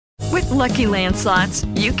Lucky Land Slots,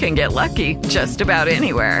 you can get lucky just about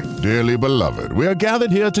anywhere. Dearly beloved, we are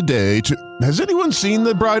gathered here today to... Has anyone seen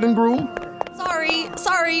the bride and groom?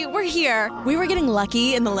 Sorry, we're here. We were getting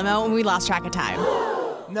lucky in the limo and we lost track of time.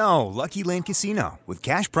 No, Lucky Land Casino, with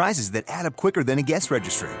cash prizes that add up quicker than a guest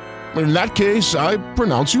registry. In that case, I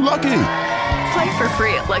pronounce you lucky. Play for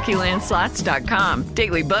free at LuckyLandSlots.com.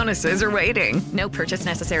 Daily bonuses are waiting. No purchase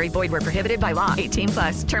necessary. Void where prohibited by law.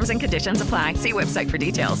 18+. Terms and conditions apply. See website for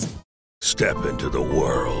details. Step into the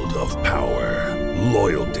world of power,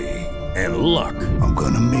 loyalty, and luck. I'm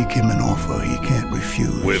gonna make him an offer he can't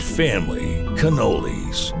refuse. With family,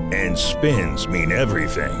 cannolis, and spins mean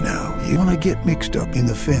everything. Now, you wanna get mixed up in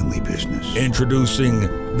the family business. Introducing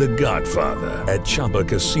The Godfather at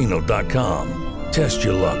ChumbaCasino.com. Test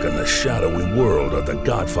your luck in the shadowy world of The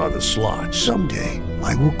Godfather slot. Someday,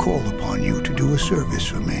 I will call upon you to do a service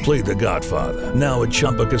for me. Play The Godfather, now at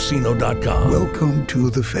ChumbaCasino.com. Welcome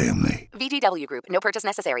to the family. VGW Group. No purchase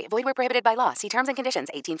necessary. Void where prohibited by law. See terms and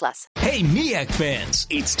conditions. 18+. Hey, MEAC fans.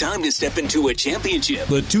 It's time to step into a championship.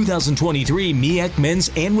 The 2023 MEAC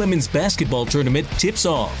Men's and Women's Basketball Tournament tips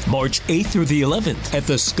off March 8th through the 11th at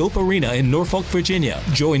the Scope Arena in Norfolk, Virginia.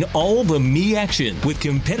 Join all the MEAC action with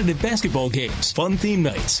competitive basketball games, fun theme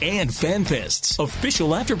nights, and fan fests,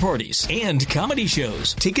 official after parties, and comedy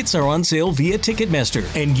shows. Tickets are on sale via Ticketmaster,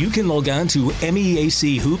 and you can log on to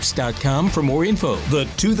meachoops.com for more info. The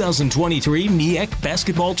 2023 MEAC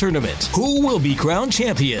Basketball Tournament. Who will be crowned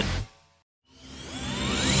champion?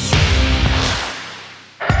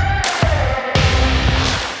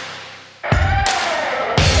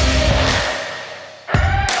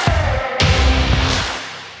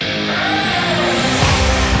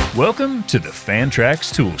 Welcome to the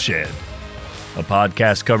Fantrax Toolshed, a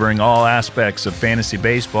podcast covering all aspects of fantasy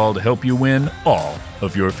baseball to help you win all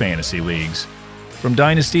of your fantasy leagues. From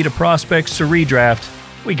dynasty to prospects to redraft,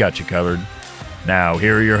 we got you covered. Now,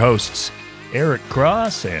 here are your hosts, Eric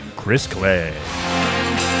Cross and Chris Clay.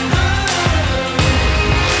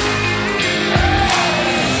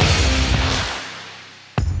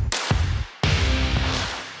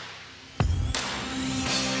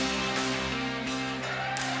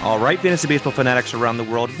 All right, fantasy baseball fanatics around the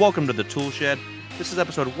world, welcome to the Toolshed. This is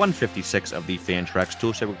episode 156 of the Fantrax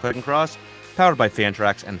Toolshed with Click and Cross, powered by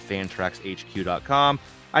Fantrax and FantraxHQ.com.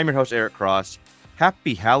 I'm your host, Eric Cross.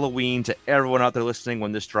 Happy Halloween to everyone out there listening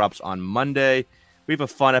when this drops on Monday. We have a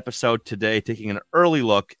fun episode today, taking an early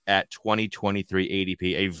look at 2023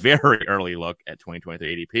 ADP, a very early look at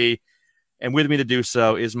 2023 ADP. And with me to do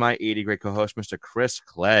so is my AD great co-host, Mr. Chris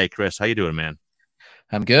Clay. Chris, how you doing, man?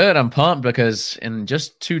 I'm good. I'm pumped because in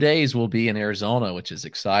just 2 days we'll be in Arizona, which is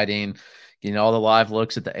exciting. Getting all the live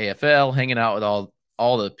looks at the AFL, hanging out with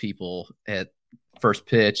all the people at first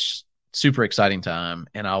pitch. Super exciting time,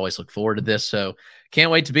 and I always look forward to this. So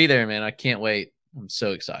can't wait to be there, man. I can't wait. I'm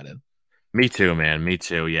so excited. Me too, man. Me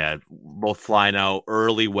too. Yeah, both flying out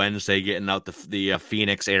early Wednesday, getting out the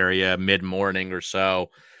Phoenix area mid-morning or so.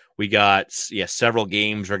 We got several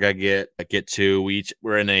games we're gonna get to.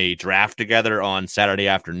 We're in a draft together on Saturday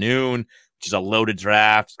afternoon, which is a loaded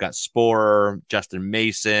draft. It's got Sporer, Justin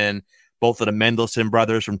Mason, both of the Mendelson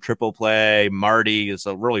brothers from Triple Play, Marty. It's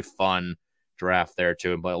a really fun draft there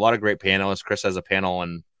too, but a lot of great panelists. Chris has a panel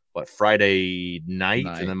on Friday night,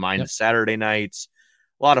 and then mine is Saturday nights.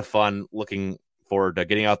 A lot of fun. Looking forward to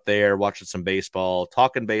getting out there, watching some baseball,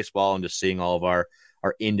 talking baseball, and just seeing all of our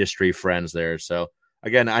industry friends there. So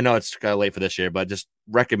again, I know it's kind of late for this year, but just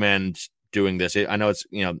recommend doing this. I know it's,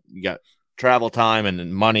 you got travel time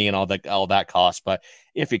and money and all that costs, but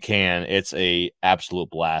if you can, it's a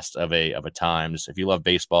absolute blast of a time. Just if you love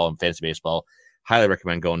baseball and fantasy baseball, highly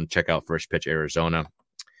recommend going and check out First Pitch Arizona.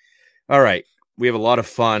 All right. We have a lot of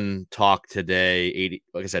fun talk today.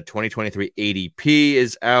 Like I said, 2023 ADP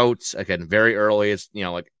is out. Again, very early. It's,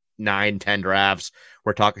 like 9-10 drafts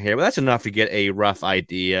we're talking here, but that's enough to get a rough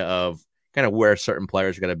idea of kind of where certain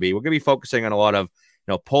players are going to be. We're going to be focusing on a lot of,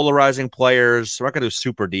 polarizing players. We're not going to do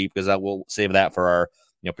super deep because we'll save that for our,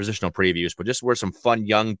 positional previews, but just where some fun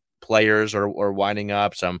young players are winding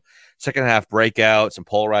up, some second half breakouts, some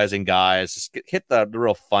polarizing guys. Just hit the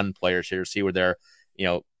real fun players here, see where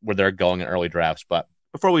they're going in early drafts. But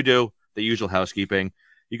before we do, the usual housekeeping.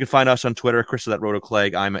 You can find us on Twitter. Chris is at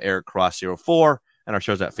RotoClegg. I'm at Eric Cross04, and our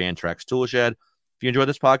show's at Fantrax Toolshed. If you enjoyed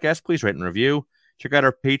this podcast, please rate and review. Check out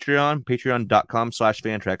our Patreon,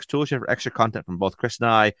 patreon.com/Fantrax Toolshed for extra content from both Chris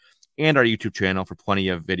and I, and our YouTube channel for plenty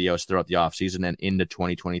of videos throughout the offseason and into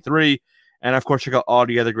 2023. And of course, check out all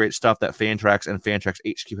the other great stuff that Fantrax and Fantrax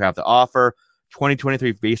HQ have to offer.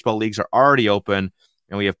 2023 baseball leagues are already open,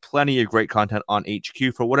 and we have plenty of great content on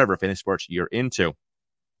HQ for whatever fantasy sports you're into.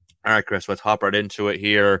 All right, Chris, let's hop right into it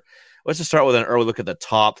here. let's just start with an early look at the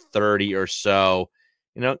top 30 or so.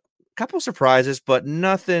 A couple surprises, but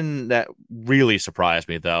nothing that really surprised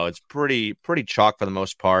me, though. It's pretty chalk for the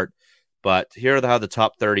most part. But here are how the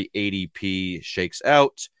top 30 ADP shakes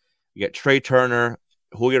out. You get Trey Turner,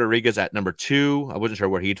 Julio Rodriguez at number 2. I wasn't sure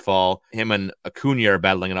where he'd fall. Him and Acuna are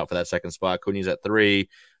battling it out for that second spot. Acuna's at 3.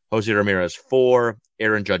 Jose Ramirez 4.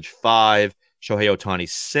 Aaron Judge 5. Shohei Ohtani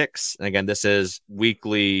 6. And again, this is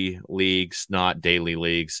weekly leagues, not daily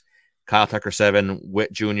leagues. Kyle Tucker 7.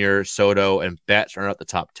 Witt Jr., Soto, and Betts are at the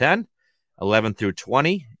top 10. 11 through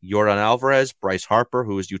 20, Yordan Alvarez, Bryce Harper,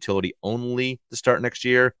 who is utility only to start next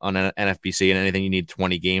year on an NFBC, and anything you need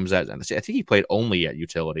 20 games at. I think he played only at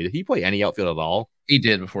utility. Did he play any outfield at all? He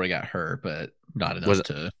did before he got hurt, but not enough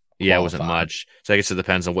to Yeah, it wasn't much. So I guess it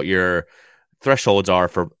depends on what your thresholds are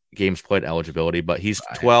for games played eligibility, but he's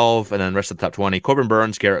 12, and then the rest of the top 20. Corbin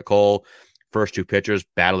Burns, Garrett Cole, first 2 pitchers,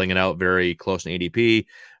 battling it out very close in ADP.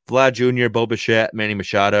 Vlad Jr., Bo Bichette, Manny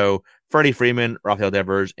Machado, Freddie Freeman, Rafael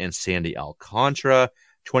Devers, and Sandy Alcantara.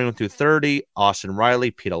 21 through 30, Austin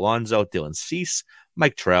Riley, Pete Alonso, Dylan Cease,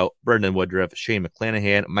 Mike Trout, Brendan Woodruff, Shane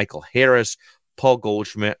McClanahan, Michael Harris, Paul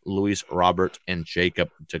Goldschmidt, Luis Robert, and Jacob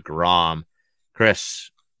deGrom.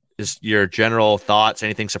 Chris, is your general thoughts,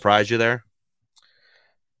 anything surprise you there?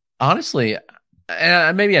 Honestly,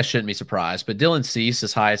 and maybe I shouldn't be surprised, but Dylan Cease,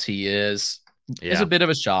 as high as he is a bit of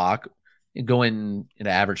a shock. Going an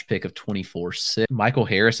average pick of 24-6. Michael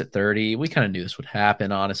Harris at 30. We kind of knew this would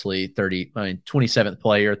happen, honestly. 27th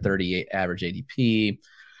player, 38 average ADP.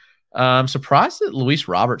 I'm surprised that Luis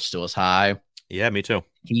Roberts still is high. Yeah, me too.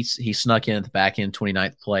 He snuck in at the back end,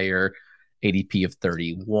 29th player, ADP of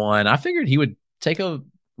 31. I figured he would take a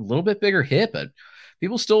little bit bigger hit, but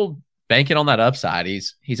people still banking on that upside.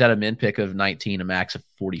 He's at a min pick of 19, a max of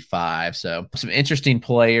 45. So some interesting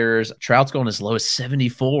players. Trout's going as low as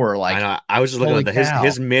 74. I was just looking at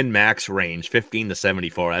his min max range, 15 to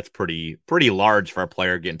 74. That's pretty large for a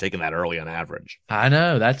player getting taken that early on average. I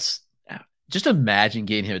know. That's just imagine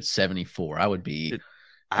getting him at 74. I would be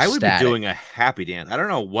doing a happy dance. I don't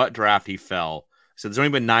know what draft he fell. So there's only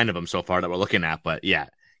been 9 of them so far that we're looking at, but yeah,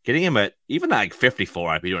 getting him at even like 54,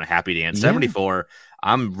 I'd be doing a happy dance. 74.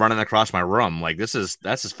 I'm running across my room. That's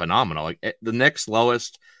just phenomenal. Like the next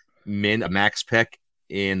lowest max pick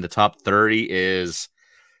in the top 30 is,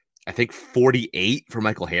 I think, 48 for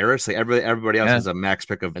Michael Harris. Like everybody else has a max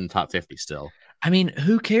pick of in the top 50 still. I mean,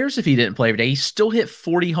 who cares if he didn't play every day? He still hit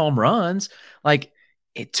 40 home runs. Like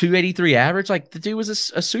at 283 average. Like the dude was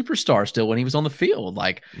a superstar still when he was on the field.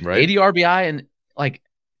 Like 80 RBI, and like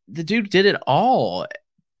the dude did it all.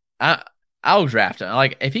 I'll draft him.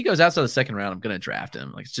 Like if he goes outside the second round, I'm gonna draft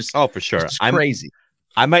him. Like it's just for sure. It's crazy.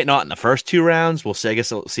 I might not in the first 2 rounds. We'll see. I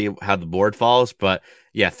guess we'll see how the board falls. But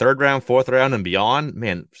yeah, 3rd round, 4th round, and beyond.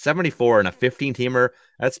 Man, 74 and a 15-teamer.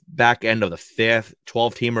 That's back end of the 5th.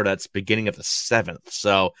 12-teamer. That's beginning of the 7th.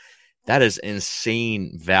 So that is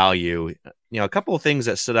insane value. A couple of things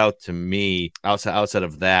that stood out to me outside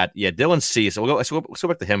of that. Yeah, Dylan Cease. Let's go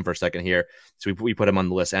back to him for a second here. So we put him on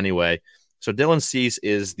the list anyway. So Dylan Cease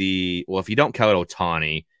is if you don't count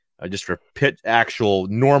Ohtani, just for actual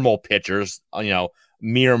normal pitchers,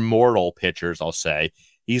 mere mortal pitchers, I'll say,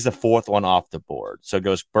 he's the 4th one off the board. So it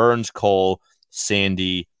goes Burns, Cole,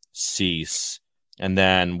 Sandy, Cease, and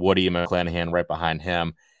then Woody and McClanahan right behind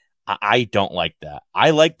him. I don't like that. I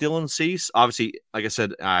like Dylan Cease. Obviously, like I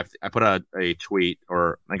said, I put a tweet,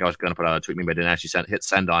 or I think I was going to put out a tweet, maybe I didn't actually hit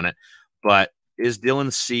send on it. But is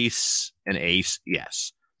Dylan Cease an ace?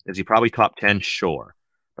 Yes. Is he probably top 10? Sure.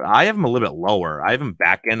 But I have him a little bit lower. I have him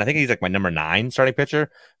back end. I think he's like my number 9 starting pitcher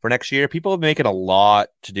for next year. People make it a lot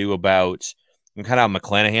to do about kind of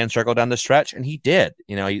McClanahan struggle down the stretch, and he did.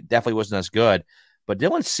 He definitely wasn't as good. But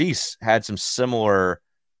Dylan Cease had some similar,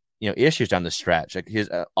 issues down the stretch. Like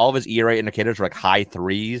all of his ERA indicators were like high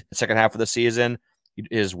 3s the second half of the season.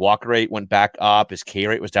 His walk rate went back up. His K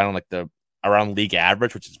rate was down like around league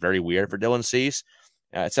average, which is very weird for Dylan Cease.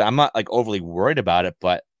 So I'm not like overly worried about it,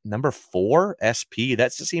 but number 4 SP,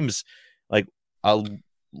 that just seems like a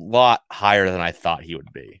lot higher than I thought he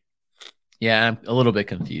would be. Yeah, I'm a little bit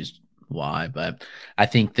confused why, but I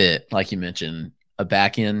think that, like you mentioned, a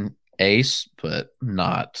back end ace, but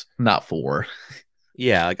not 4.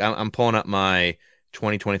 Yeah, like I'm pulling up my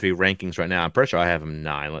 2023 rankings right now. I'm pretty sure I have him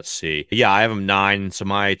 9. Let's see. Yeah, I have him 9. So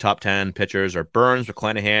my top 10 pitchers are Burns,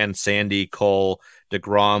 McClanahan, Sandy, Cole,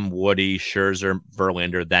 deGrom, Woody, Scherzer,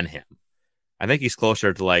 Verlander, then him. I think he's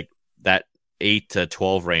closer to like that 8 to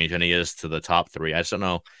 12 range than he is to the top 3. I just don't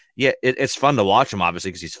know. Yeah, it's fun to watch him,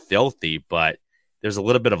 obviously, because he's filthy, but there's a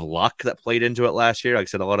little bit of luck that played into it last year. Like I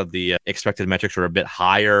said, a lot of the expected metrics were a bit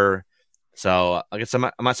higher. So I guess I'm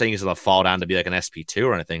not saying he's going to fall down to be like an SP2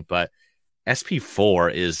 or anything, but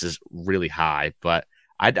SP4 is just really high. But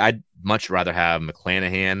I'd much rather have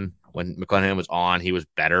McClanahan. When McClanahan was on, he was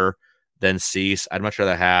better than Cease. I'd much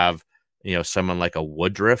rather have, someone like a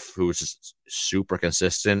Woodruff who's just super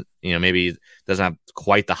consistent. Maybe doesn't have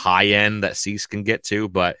quite the high end that Cease can get to,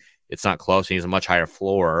 but it's not close. He has a much higher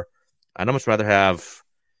floor. I'd much rather have,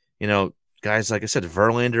 guys, like I said,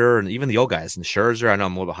 Verlander and even the old guys. And Scherzer, I know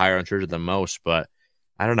I'm a little bit higher on Scherzer than most, but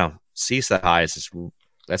I don't know. Cease that high is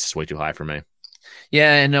that's just way too high for me.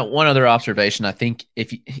 Yeah, and one other observation, I think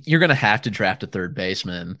if you're going to have to draft a third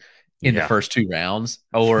baseman in the first 2 rounds,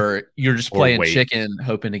 or you're just playing chicken,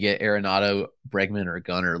 hoping to get Arenado, Bregman, or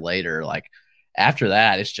Gunnar later. Like after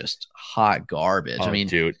that, it's just hot garbage. Oh,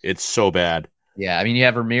 dude, it's so bad. Yeah, I mean, you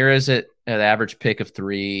have Ramirez at an average pick of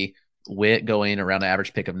 3, Witt going around an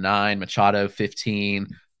average pick of 9, Machado 15,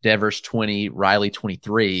 Devers 20, Riley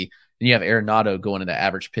 23. Then you have Arenado going at an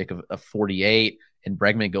average pick of 48, and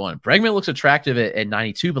Bregman going. Bregman looks attractive at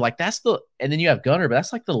 92, but like and then you have Gunnar, but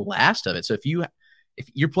that's like the last of it. So if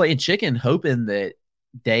you're playing chicken, hoping that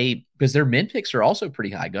because their min picks are also pretty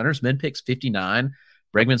high. Gunner's min pick's 59,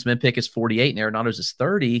 Bregman's min pick is 48, and Arenado's is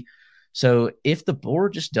 30. So if the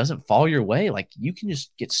board just doesn't fall your way, like you can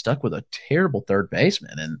just get stuck with a terrible third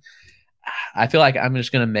baseman. And I feel like I'm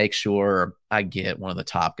just going to make sure I get one of the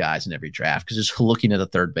top guys in every draft, because just looking at the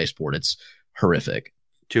third base board, it's horrific.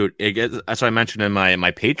 Dude, that's what I mentioned in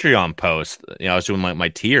my Patreon post. I was doing my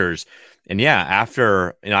tiers. And yeah,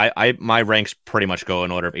 after, my ranks pretty much go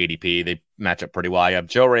in order of ADP. They match up pretty well. I have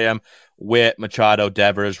Joe Ram, Witt, Machado,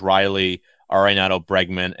 Devers, Riley, Arenado,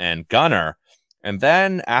 Bregman, and Gunnar. And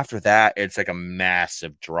then after that, it's like a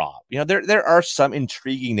massive drop. There are some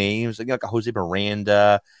intriguing names, like a Jose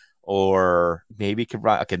Miranda, or maybe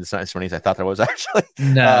okay, that's not as funny as I thought there was actually.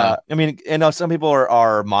 No, I mean, some people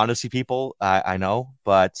are Mondesi people. I know,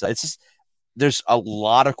 but it's just there's a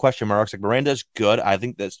lot of question marks. Like Miranda's good. I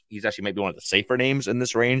think that he's actually maybe one of the safer names in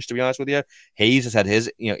this range, to be honest with you. Hayes has had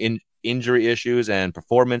his injury issues and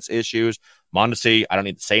performance issues. Mondesi, I don't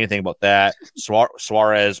need to say anything about that.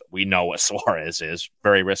 Suarez, we know what Suarez is.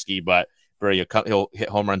 Very risky, but he'll hit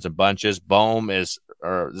home runs in bunches.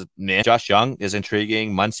 Josh Young is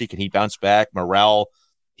intriguing. Muncy, can he bounce back? Morel,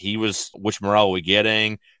 which Morel are we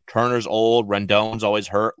getting? Turner's old. Rendon's always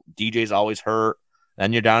hurt. DJ's always hurt.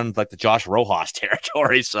 Then you're down like the Josh Rojas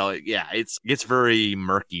territory. So yeah, it gets very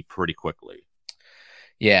murky pretty quickly.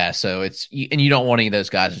 Yeah, so and you don't want any of those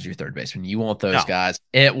guys as your third baseman. You want those guys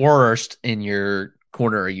at worst in your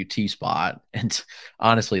corner or UT spot. And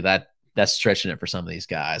honestly, that's stretching it for some of these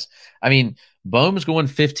guys. I mean, Bohm's going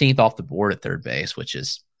 15th off the board at third base, which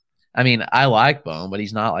is, I mean, I like Bohm, but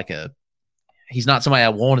he's not somebody I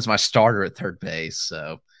want as my starter at third base.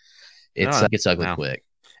 So it gets ugly quick.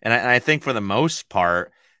 And I think for the most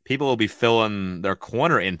part, people will be filling their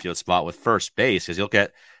corner infield spot with first base, because you'll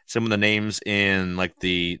get some of the names in like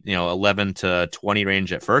the 11 to 20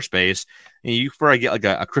 range at first base. And you probably get like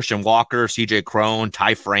a Christian Walker, CJ Cron,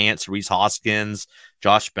 Ty France, Rhys Hoskins,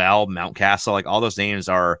 Josh Bell, Mountcastle. Like all those names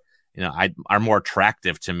are more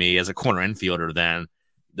attractive to me as a corner infielder than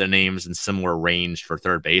the names in similar range for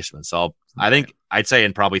third baseman. So I think I'd say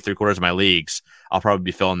in probably 3/4 of my leagues, I'll probably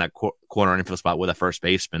be filling that corner infield spot with a first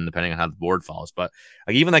baseman, depending on how the board falls. But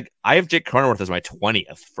I have Jake Cronenworth as my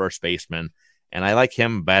 20th first baseman, and I like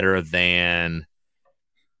him better than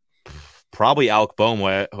probably Alec Bohm,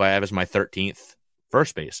 who I have as my 13th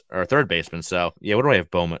first base or third baseman. So yeah, what do I have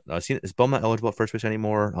Bohm? Is Bohm not eligible at first base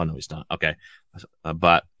anymore? Oh no, he's not. Okay,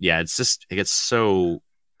 but yeah, it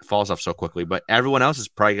falls off so quickly. But everyone else is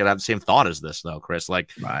probably gonna have the same thought as this, though, Chris. Like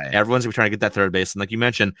everyone's gonna be trying to get that third base, and like you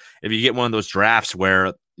mentioned, if you get one of those drafts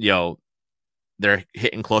where they're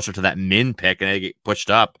hitting closer to that min pick and they get pushed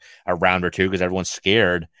up a round or two because everyone's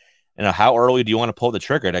scared. How early do you want to pull the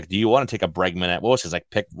trigger? Like, do you want to take a Bregman at what was his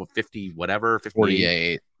pick 50 whatever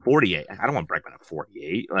 48? I don't want Bregman at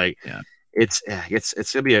 48. Like, it's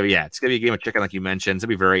gonna be a game of chicken, like you mentioned. It's gonna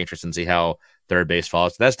be very interesting to see how third base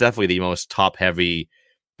falls. That's definitely the most top heavy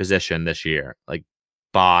position this year. Like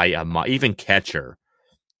even catcher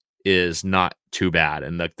is not too bad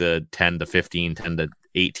in like the 10 to 15, 10 to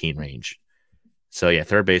 18 range. So yeah,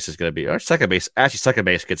 third base is gonna be, or second base. Actually, second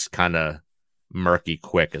base gets kind of murky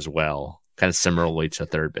quick as well, kind of similarly to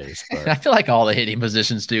third base. But I feel like all the hitting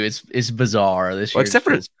positions do. It's bizarre this year.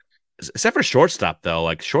 Except for shortstop, though.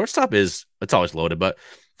 Like shortstop it's always loaded. But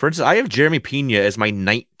for instance, I have Jeremy Pena as my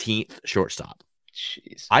 19th shortstop.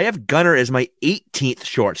 Jeez. I have Gunnar as my 18th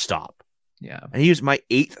shortstop. Yeah, and he was my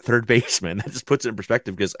 8th third baseman. That just puts it in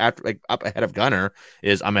perspective, because after up ahead of Gunnar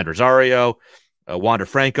is Ahmed Rosario, Wander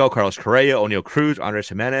Franco, Carlos Correa, O'Neal Cruz, Andres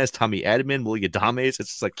Jimenez, Tommy Edman, Willie Adames. It's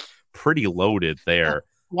just like pretty loaded there.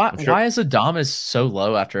 Why is Adames so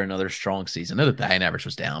low after another strong season? I know the batting average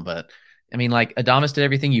was down, but I mean, like Adames did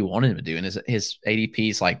everything you wanted him to do, and his ADP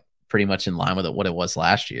is like pretty much in line with what it was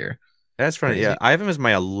last year. That's funny. Yeah, I have him as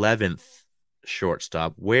my 11th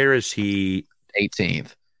shortstop. Where is he?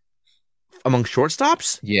 18th among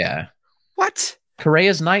shortstops. Yeah. What?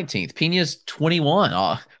 Correa's 19th. Pena's 21.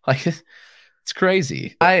 Oh, like it's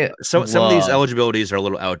crazy. Some of these eligibilities are a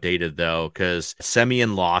little outdated though, because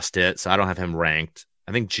Semien lost it, so I don't have him ranked.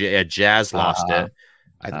 I think Jazz lost it.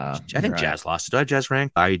 I think Jazz lost it. Do I have Jazz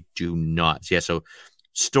ranked? I do not. Yeah, so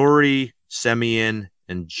Story, Semien,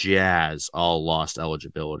 and Jazz all lost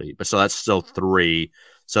eligibility. But so that's still 3.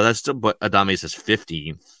 So that's still, but Adames is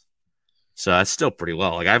 15th. So that's still pretty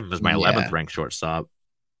low. Like I have him as my 11th ranked shortstop.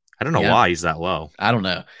 I don't know why he's that low. I don't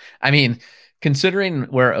know. I mean, considering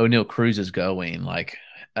where O'Neal Cruz is going, like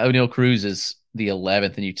O'Neal Cruz is the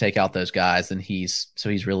 11th, and you take out those guys, then he's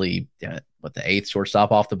really the 8th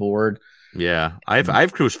shortstop off the board. Yeah,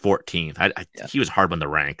 I've Cruz 14th. He was hard on the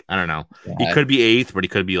rank. I don't know. Yeah, he could be 8th, but he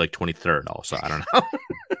could be like 23rd. Also, I don't know.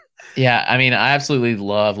 Yeah, I mean, I absolutely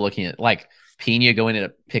love looking at like Pena going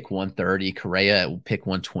at pick 130, Correa at pick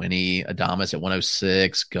 120, Adames at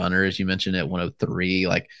 106, Gunnar, as you mentioned, at 103.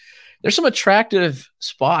 Like, there's some attractive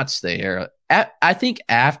spots there. I think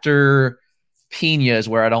after Pena is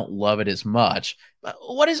where I don't love it as much. But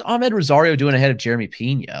what is Ahmed Rosario doing ahead of Jeremy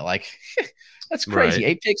Pena? Like, that's crazy.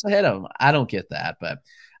 Right. 8 picks ahead of him. I don't get that, but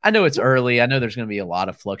I know it's early. I know there's going to be a lot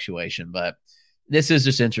of fluctuation, but this is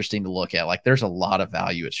just interesting to look at. Like, there's a lot of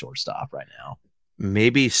value at shortstop right now.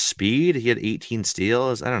 Maybe speed. He had 18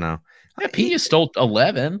 steals. I don't know. Yeah, Pena stole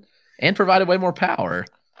 11 and provided way more power.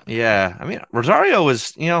 Yeah, I mean, Rosario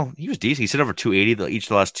was, he was decent. He hit over 280 each of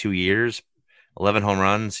the last 2 years, 11 home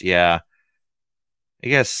runs. Yeah, I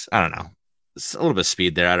guess, I don't know. It's a little bit of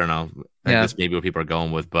speed there. I don't know. That's maybe what people are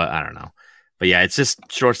going with, but I don't know. But yeah, it's just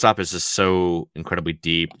shortstop is just so incredibly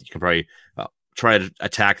deep. You can probably try to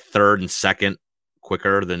attack third and second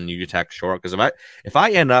quicker than you attack short. Because if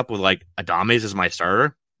I end up with like Adames as my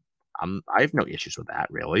starter, I have no issues with that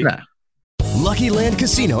really. Nah. Lucky Land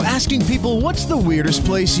Casino, asking people, what's the weirdest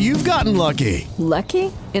place you've gotten lucky?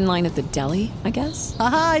 Lucky? In line at the deli, I guess?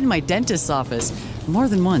 Aha, in my dentist's office. More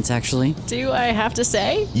than once, actually. Do I have to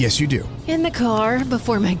say? Yes, you do. In the car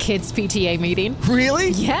before my kids' PTA meeting.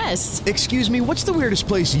 Really? Yes. Excuse me, what's the weirdest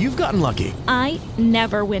place you've gotten lucky? I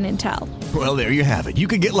never win and tell. Well, there you have it. You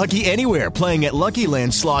can get lucky anywhere, playing at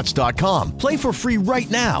LuckyLandSlots.com. Play for free right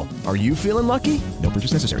now. Are you feeling lucky? No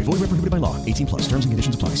purchase necessary. Void where prohibited by law. 18+. Terms and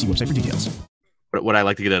conditions apply. See website for details. But would I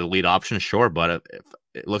like to get an elite option? Sure, but if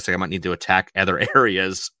it looks like I might need to attack other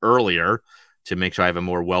areas earlier to make sure I have a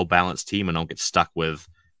more well-balanced team and don't get stuck with,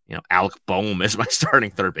 Alec Boehm as my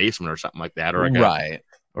starting third baseman or something like that, or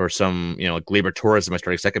some, like Gleyber Torres as my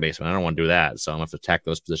starting second baseman. I don't want to do that, so I'm gonna have to attack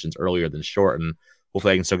those positions earlier than short, and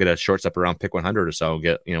hopefully I can still get a shortstop around pick 100 or so.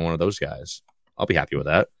 Get one of those guys. I'll be happy with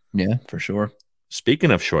that. Yeah, for sure.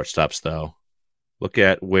 Speaking of shortstops, though, look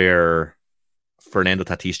at where Fernando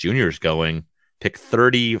Tatís Jr. is going. Pick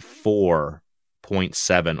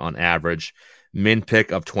 34.7 on average. Min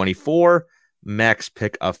pick of 24. Max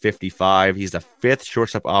pick of 55. He's the 5th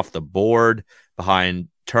shortstop off the board behind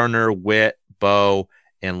Turner, Witt, Bo,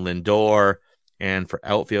 and Lindor. And for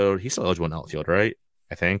outfield, he's still eligible in outfield, right?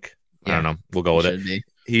 I think. Yeah, I don't know. We'll go with it. Be.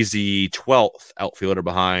 He's the 12th outfielder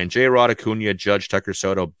behind J-Rod, Acuna, Judge, Tucker,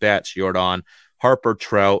 Soto, Betts, Jordan, Harper,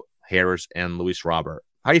 Trout, Harris, and Luis Robert.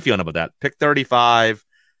 How are you feeling about that? Pick 35.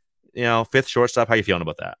 5th shortstop. How you feeling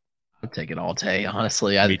about that? I'll take it all day,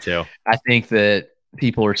 honestly. Me too. I think that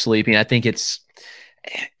people are sleeping. I think it's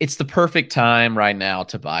the perfect time right now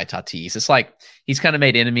to buy Tatis. It's like he's kind of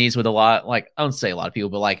made enemies with a lot. Like, I don't say a lot of people,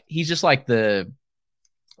 but like he's just like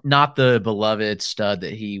not the beloved stud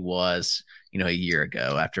that he was, a year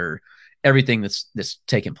ago after everything that's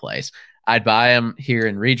taken place. I'd buy him here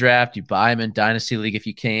in redraft. You buy him in Dynasty League if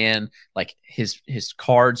you can. Like his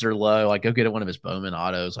cards are low. Like go get one of his Bowman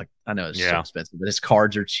autos. Like I know it's so expensive, but his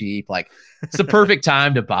cards are cheap. Like it's the perfect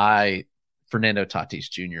time to buy Fernando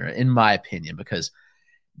Tatís Jr. in my opinion, because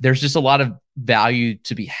there's just a lot of value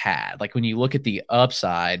to be had. Like when you look at the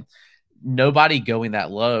upside, nobody going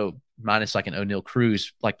that low, minus like an O'Neal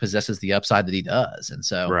Cruz, like possesses the upside that he does. And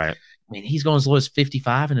so, right. I mean, he's going as low as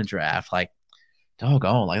 55 in a draft. Like,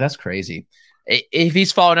 doggone, like that's crazy. If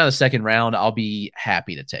he's falling out of the second round, I'll be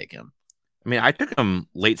happy to take him. I mean, I took him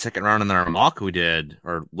late second round in our mock we did,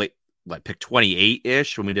 or late, like pick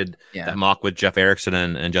 28-ish when we did that mock with Jeff Erickson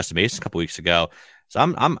and Justin Mason a couple weeks ago. So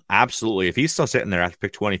I'm absolutely, if he's still sitting there after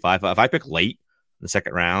pick 25, if I pick late in the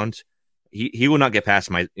second round, he will not get past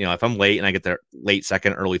my, if I'm late and I get there late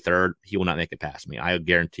second, early third, he will not make it past me. I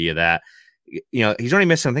guarantee you that. He's only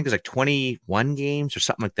missing, I think it's like 21 games or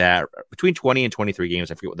something like that, between 20 and 23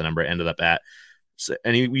 games. I forget what the number ended up at. So,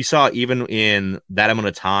 and we saw even in that amount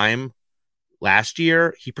of time last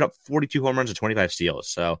year, he put up 42 home runs and 25 steals.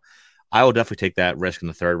 So I will definitely take that risk in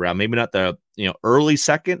the third round. Maybe not the early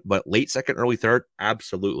second, but late second, early third,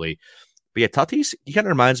 absolutely. But yeah, Tatis, he kind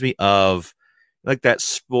of reminds me of like that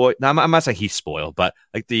spoiled. Now, I'm not saying he's spoiled, but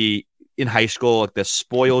like in high school, like the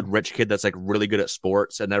spoiled rich kid that's like really good at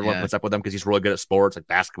sports, and everyone puts up with him because he's really good at sports, like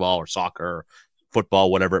basketball or soccer, or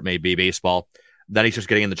football, whatever it may be, baseball. Then he's just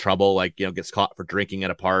getting into trouble, like gets caught for drinking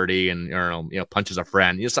at a party and punches a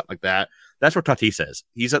friend, something like that. That's where Tatis is.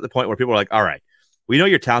 He's at the point where people are like, all right, we know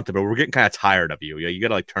you're talented, but we're getting kind of tired of you. You got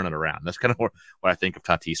to like turn it around. That's kind of what I think of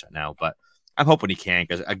Tatis right now. But I'm hoping he can,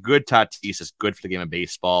 because a good Tatis is good for the game of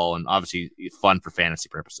baseball and obviously fun for fantasy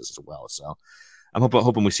purposes as well. So I'm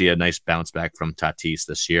hoping we see a nice bounce back from Tatis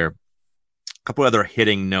this year. A couple other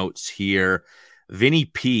hitting notes here. Vinny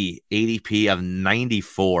P, ADP of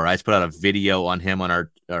 94. I just put out a video on him on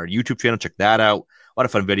our YouTube channel. Check that out. A lot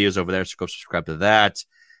of fun videos over there, so go subscribe to that.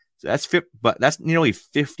 So that's nearly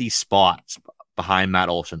 50 spots behind Matt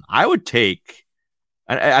Olson. I would take,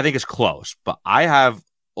 I think it's close, but I have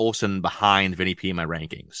Olson behind Vinny P in my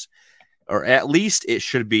rankings. Or at least it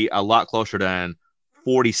should be a lot closer than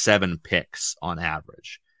 47 picks on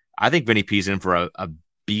average. I think Vinny P's in for a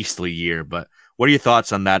beastly year, but what are your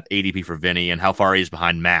thoughts on that ADP for Vinny and how far he's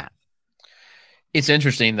behind Matt? It's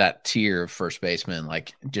interesting, that tier of first baseman,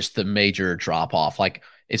 like just the major drop off. Like,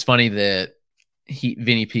 it's funny that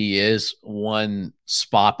Vinny P is one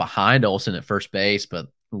spot behind Olson at first base, but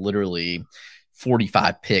literally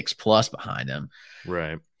 45 picks plus behind him.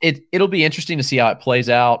 Right. It'll be interesting to see how it plays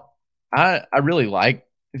out. I really like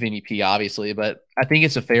Vinny P, obviously, but I think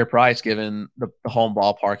it's a fair price given the home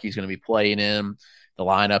ballpark he's going to be playing in, the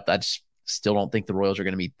lineup. I just still don't think the Royals are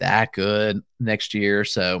going to be that good next year.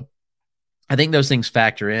 So I think those things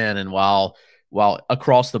factor in. And while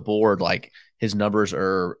across the board, like, his numbers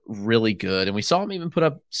are really good, and we saw him even put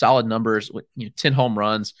up solid numbers with 10 home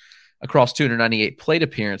runs across 298 plate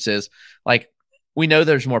appearances. Like, we know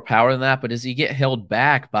there's more power than that, but does he get held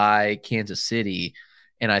back by Kansas City?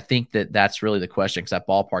 And I think that's really the question, because that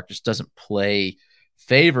ballpark just doesn't play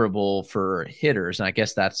favorable for hitters. And I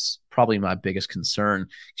guess that's probably my biggest concern.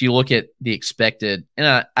 If you look at the expected,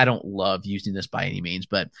 and I don't love using this by any means,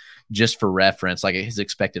 but just for reference, like his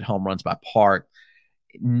expected home runs by park,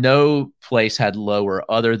 no place had lower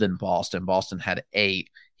other than Boston. Boston had 8.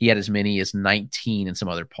 He had as many as 19 in some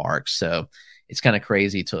other parks. So it's kind of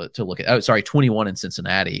crazy to look at. 21 in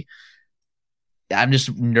Cincinnati. I'm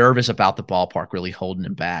just nervous about the ballpark really holding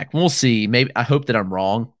him back. We'll see. Maybe I hope that I'm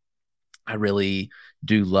wrong. I really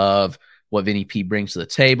do love what Vinny P brings to the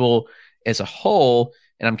table as a whole.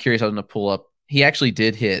 And I'm curious, I'm going to pull up. He actually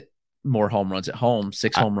did hit more home runs at home,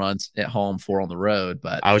 6 home runs at home, 4 on the road.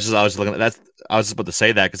 But I was looking at that. I was about to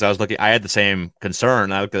say that because I had the same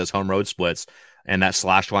concern. I looked at his home road splits, and that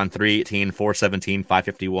slash one, 318, 417,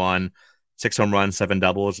 551, 6 home runs, 7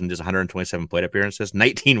 doubles, and just 127 plate appearances,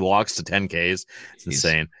 19 walks to 10 Ks. It's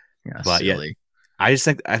insane. Yeah, but silly. Yeah, I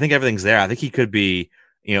think everything's there. I think he could be,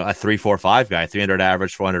 a 3-4-5 guy, 300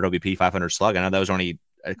 average, 400 OBP, 500 slug. I know that was only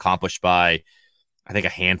accomplished by, I think, a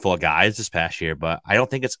handful of guys this past year, but I don't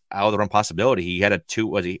think it's out of the realm possibility. He had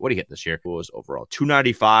what did he hit this year? What was overall?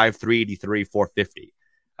 295, 383, 450.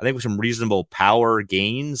 I think with some reasonable power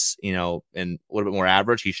gains, and a little bit more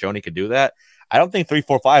average, he's shown he could do that. I don't think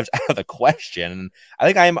 3-4-5 is out of the question. I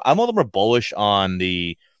think I'm a little more bullish on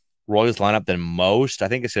the Royals lineup than most. I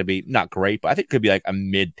think it's going to be not great, but I think it could be like a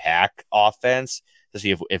mid-pack offense to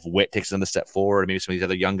see if Witt takes another step forward. Maybe some of these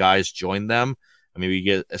other young guys join them. Maybe we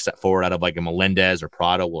get a step forward out of like a Melendez or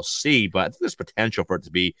Prado. We'll see, but I think there's potential for it to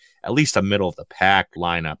be at least a middle of the pack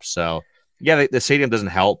lineup. So yeah, the stadium doesn't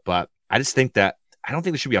help, but I just think that I don't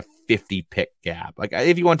think there should be a 50 pick gap. Like,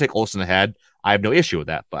 if you want to take Olsen ahead, I have no issue with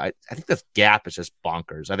that, but I think this gap is just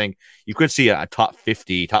bonkers. I think you could see a top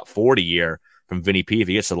 50, top 40 year from Vinny P if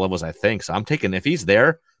he gets to the levels I think. So I'm taking, if he's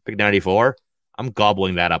there, pick 94, I'm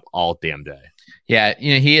gobbling that up all damn day. Yeah,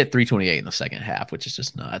 he hit 328 in the second half, which is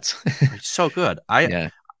just nuts. It's so good.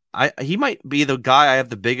 He might be the guy I have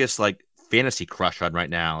the biggest like fantasy crush on right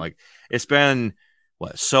now. Like, it's been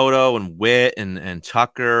Soto and Witt and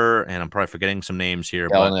Tucker, and I'm probably forgetting some names here.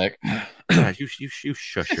 Kelenic. But you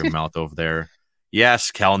shush your mouth over there.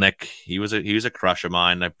 Yes, Kelenic. He was a crush of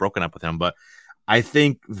mine. I've broken up with him, but I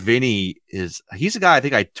think Vinny he's the guy I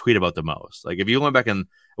think I tweet about the most. Like if you went back and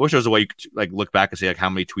I wish there was a way you could like look back and see like how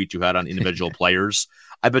many tweets you had on individual players.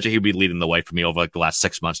 I bet you he'd be leading the way for me over like the last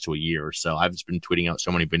 6 months to a year or so. I've just been tweeting out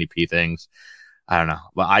so many Vinny P things. I don't know.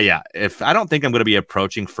 But I don't think I'm going to be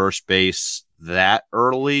approaching first base that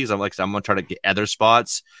early. I'm going to try to get other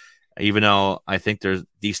spots, even though I think there's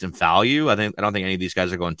decent value. I don't think any of these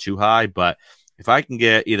guys are going too high, but if I can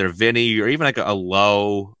get either Vinny or even like a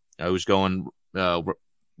low, who's going a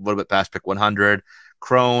little bit past pick 100,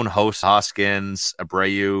 Crone, Hoskins,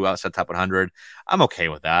 Abreu outside top 100. I'm okay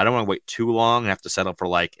with that. I don't want to wait too long and have to settle for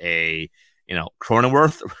like a,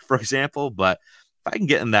 Cronenworth, for example. But if I can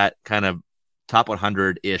get in that kind of top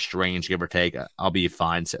 100-ish range, give or take, I'll be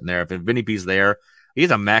fine sitting there. If Vinny P's there, he's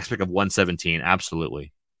a max pick of 117.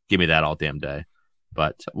 Absolutely. Give me that all damn day.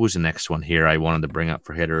 But who's the next one here I wanted to bring up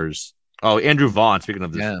for hitters? Oh, Andrew Vaughn, speaking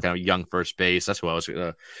of this kind of young first base, that's who I was going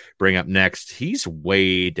to bring up next. He's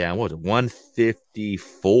way down. What was it?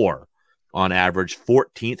 154 on average,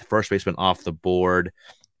 14th first baseman off the board.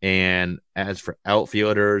 And as for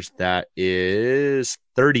outfielders, that is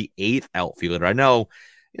 38th outfielder. I know,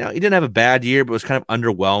 he didn't have a bad year, but it was kind of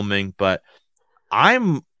underwhelming. But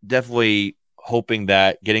I'm definitely hoping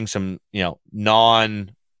that getting some,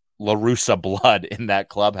 non-La Russa blood in that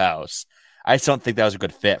clubhouse. I just don't think that was a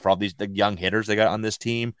good fit for all the young hitters they got on this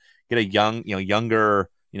team. Get a younger,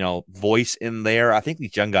 voice in there. I think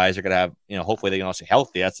these young guys are going to have, hopefully they can all stay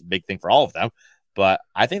healthy. That's a big thing for all of them. But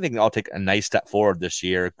I think they can all take a nice step forward this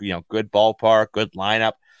year. Good ballpark, good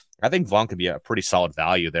lineup. I think Vaughn could be a pretty solid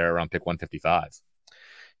value there around pick 155.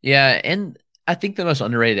 Yeah, and I think the most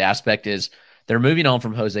underrated aspect is they're moving on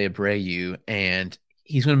from Jose Abreu, and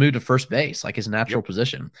he's going to move to first base, like his natural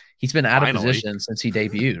position. He's been out of position since he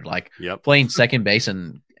debuted. Like playing second base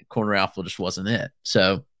and corner outfield just wasn't it.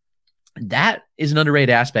 So that is an underrated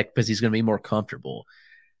aspect because he's going to be more comfortable.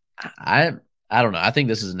 I don't know. I think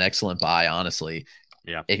this is an excellent buy, honestly.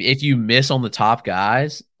 Yeah. If you miss on the top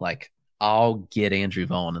guys, like I'll get Andrew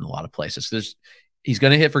Vaughn in a lot of places. He's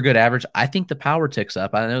going to hit for good average. I think the power ticks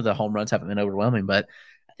up. I know the home runs haven't been overwhelming, but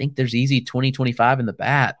I think there's easy 20, 25 in the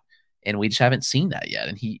bat. And we just haven't seen that yet.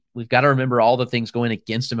 And we've got to remember all the things going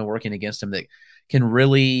against him and working against him that can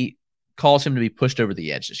really cause him to be pushed over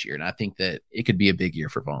the edge this year. And I think that it could be a big year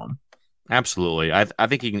for Vaughn. Absolutely. I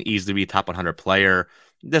think he can easily be a top 100 player.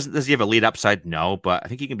 Does he have a lead upside? No, but I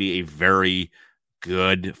think he can be a very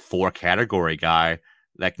good 4-category guy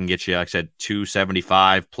that can get you, like I said,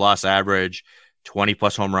 275 plus average, 20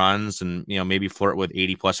 plus home runs, and maybe flirt with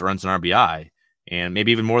 80 plus runs in RBI. And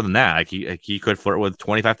maybe even more than that. Like he could flirt with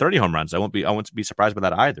 25, 30 home runs. I won't be surprised by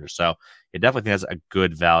that either. So it definitely has a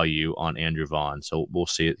good value on Andrew Vaughn. So we'll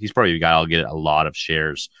see. He's probably a guy I'll get a lot of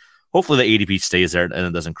shares. Hopefully the ADP stays there and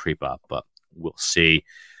it doesn't creep up, but we'll see.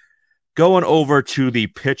 Going over to the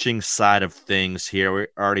pitching side of things here, we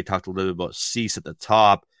already talked a little bit about Cease at the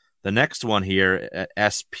top. The next one here at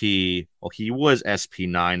SP, well, he was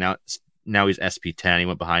SP9. Now he's SP10. He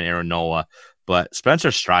went behind Aaron Nola. But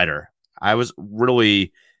Spencer Strider, I was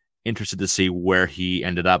really interested to see where he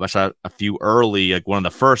ended up. I saw a few early, like one of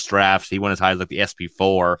the first drafts. He went as high as like the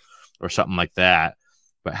SP4 or something like that.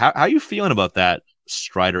 But how are you feeling about that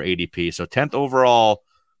Strider ADP? So 10th overall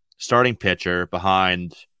starting pitcher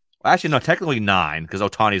behind, well, actually, no, technically 9 because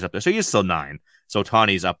Ohtani's up there. So he's still 9. So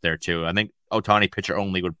Ohtani's up there too. I think Ohtani pitcher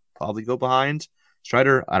only would probably go behind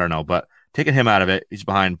Strider. I don't know, but taking him out of it, he's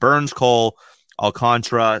behind Burns, Cole,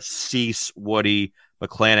 Alcantara, Cease, Woody,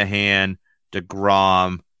 McClanahan,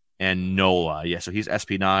 DeGrom, and Nola. Yeah, so he's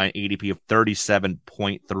SP9, ADP of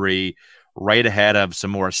 37.3, right ahead of some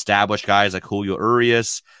more established guys like Julio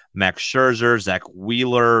Urias, Max Scherzer, Zach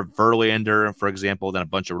Wheeler, Verlander, for example, then a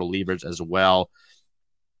bunch of relievers as well.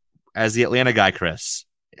 As the Atlanta guy, Chris,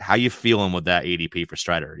 how you feeling with that ADP for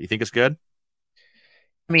Strider? You think it's good?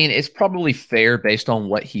 I mean, it's probably fair based on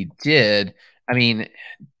what he did. I mean,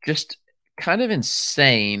 just kind of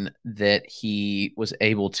insane that he was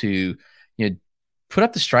able to, put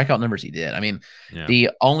up the strikeout numbers he did. I mean,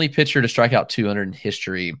 the only pitcher to strike out 200 in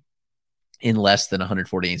history in less than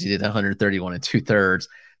 140 innings, he did 131 and 2/3.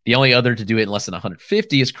 The only other to do it in less than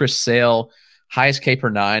 150 is Chris Sale, highest K per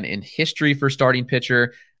 9 in history for starting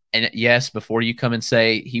pitcher. And yes, before you come and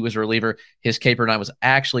say he was a reliever, his K per 9 was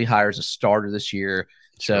actually higher as a starter this year.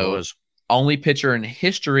 So only pitcher in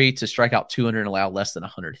history to strike out 200 and allow less than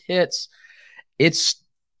 100 hits. It's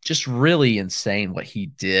just really insane what he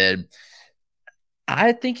did.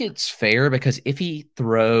 I think it's fair because if he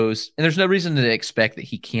throws, and there's no reason to expect that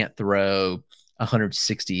he can't throw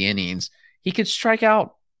 160 innings, he could strike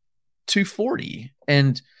out 240.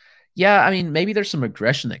 And yeah, I mean, maybe there's some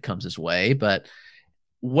aggression that comes his way, but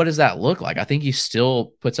what does that look like? I think he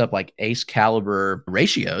still puts up like ace caliber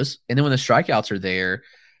ratios. And then when the strikeouts are there,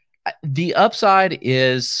 the upside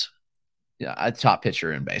is a top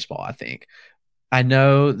pitcher in baseball, I think. I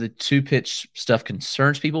know the 2-pitch stuff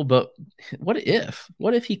concerns people, but what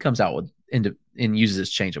if he comes out and uses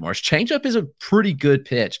his changeup more? His changeup is a pretty good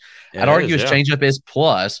pitch. I'd argue his changeup is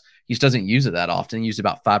plus. He just doesn't use it that often. He uses it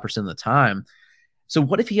about 5% of the time. So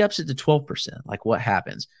what if he ups it to 12%? Like, what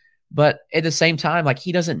happens? But at the same time, like,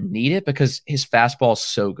 he doesn't need it because his fastball is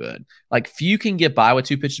so good. Like, few can get by with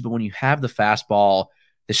 2 pitches, but when you have the fastball,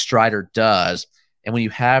 the Strider does. And when you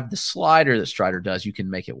have the slider that Strider does, you can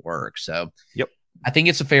make it work. So yep. I think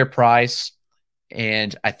it's a fair price,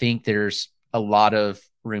 and I think there's a lot of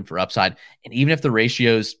room for upside. And even if the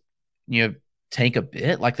ratios, tank a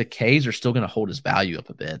bit, like the Ks are still going to hold his value up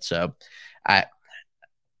a bit. So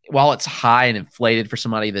while it's high and inflated for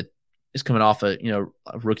somebody that is coming off a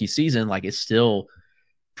rookie season, like, it's still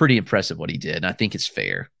pretty impressive what he did. And I think it's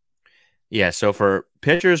fair. Yeah. So for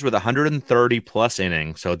pitchers with 130 plus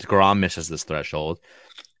innings, so DeGrom misses this threshold,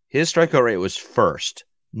 his strikeout rate was first,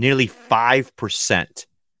 nearly 5%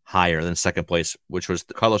 higher than second place, which was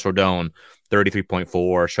Carlos Rodon,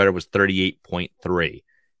 33.4. Strider was 38.3.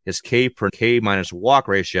 His K per K minus walk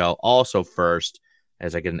ratio also first,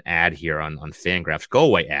 as I get an ad here on Fangraphs. Go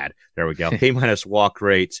away, ad. There we go. K minus walk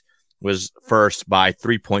rate was first by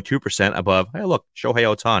 3.2% above, hey, look, Shohei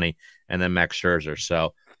Ohtani and then Max Scherzer.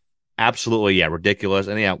 So absolutely, yeah, ridiculous.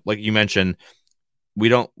 And yeah, like you mentioned, we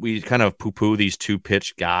kind of poo-poo these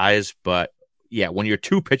 2-pitch guys, but yeah, when your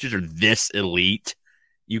 2 pitches are this elite,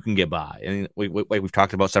 you can get by. And we've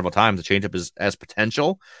talked about several times, the changeup has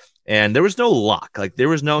potential, and there was no luck. Like, there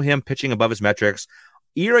was no him pitching above his metrics.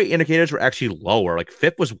 ERA indicators were actually lower. Like,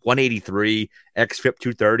 FIP was 183, xFIP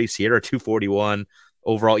 230, Sierra 241.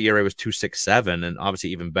 Overall ERA was 267, and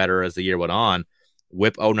obviously even better as the year went on.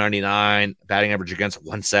 WHIP 099, batting average against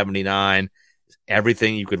 179.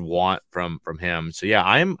 Everything you could want from him. So yeah,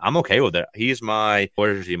 I'm okay with it. He's my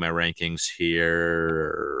rankings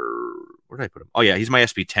here. Where did I put him? Oh yeah, he's my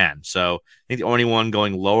SP10. So I think the only one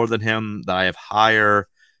going lower than him that I have higher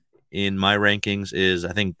in my rankings is,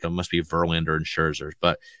 I think it must be Verlander and Scherzer.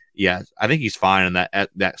 But yeah, I think he's fine in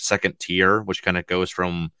that second tier, which kind of goes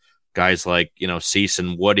from guys like Cease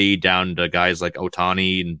and Woody down to guys like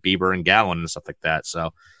Ohtani and Bieber and Gallen and stuff like that.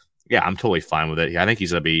 So yeah, I'm totally fine with it. I think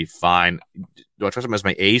he's going to be fine. Do I trust him as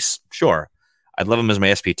my ace? Sure. I'd love him as my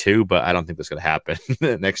SP2, but I don't think that's going to happen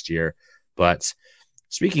next year. But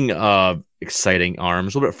speaking of exciting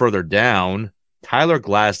arms, a little bit further down, Tyler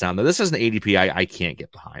Glasnow. Now, this is an ADP I can't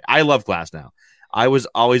get behind. I love Glasnow. I was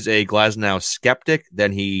always a Glasnow skeptic.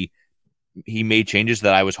 Then he made changes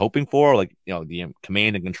that I was hoping for, like, the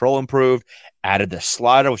command and control improved, added the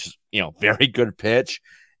slider, which is, very good pitch.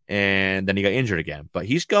 And then he got injured again. But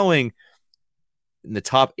he's going in the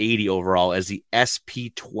top 80 overall as the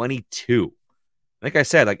SP22. Like I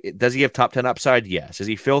said, like, does he have top 10 upside? Yes. Is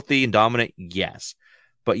he filthy and dominant? Yes.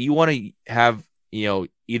 But you want to have,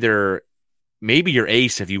 either maybe your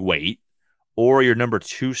ace if you wait, or your number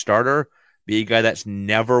 2 starter be a guy that's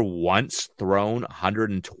never once thrown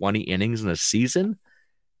 120 innings in a season.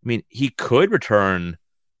 I mean, he could return,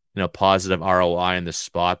 positive ROI in this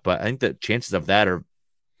spot, but I think the chances of that are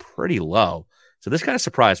pretty low. So this kind of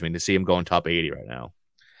surprised me to see him going top 80 right now.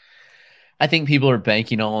 I think people are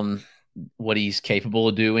banking on what he's capable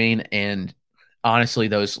of doing. And honestly,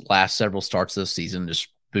 those last several starts of the season just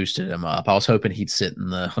boosted him up. I was hoping he'd sit in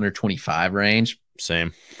the 125 range.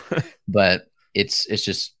 Same. But it's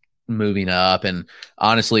just moving up. And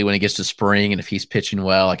honestly, when it gets to spring and if he's pitching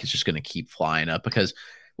well, like, it's just going to keep flying up because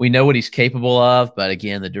we know what he's capable of. But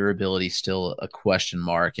again, the durability is still a question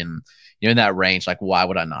mark. And in that range, like, why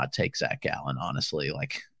would I not take Zach Gallen? Honestly,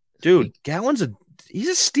 like, dude, Gallen's he's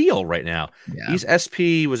a steal right now. Yeah. He's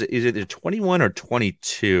SP is it 21 or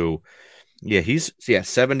 22? Yeah, he's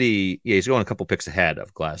 70. Yeah, he's going a couple picks ahead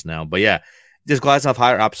of Glasnow. But yeah, does Glasnow have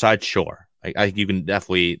higher upside? Sure. I think you can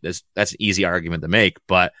definitely, that's an easy argument to make,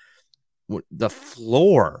 but the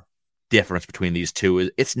floor difference between these two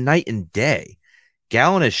it's night and day.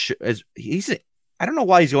 Gallen I don't know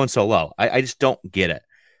why he's going so low. I just don't get it.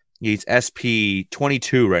 He's SP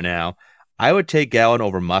 22 right now. I would take Gallen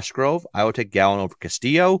over Musgrove. I would take Gallen over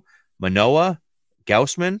Castillo, Manoah,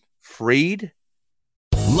 Gausman, Fried.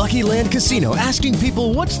 Lucky Land Casino, asking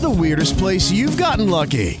people, what's the weirdest place you've gotten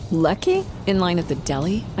lucky? Lucky? In line at the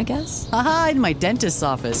deli, I guess? Aha, in my dentist's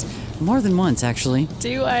office. More than once, actually.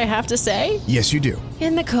 Do I have to say? Yes, you do.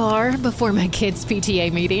 In the car before my kids'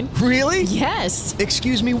 PTA meeting. Really? Yes.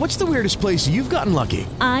 Excuse me, what's the weirdest place you've gotten lucky?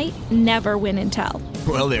 I never win and tell.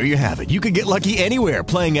 Well, there you have it. You can get lucky anywhere,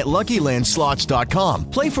 playing at LuckyLandSlots.com.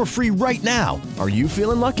 Play for free right now. Are you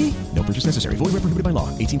feeling lucky? No purchase necessary. Void where prohibited by law.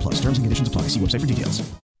 18+. Terms and conditions apply. See website for details.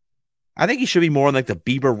 I think he should be more in like the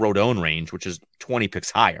Bieber Rodon range, which is 20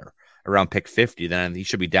 picks higher, around pick 50. Then he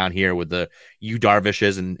should be down here with the Yu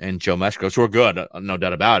Darvishes and Joe Meshkos, who are good, no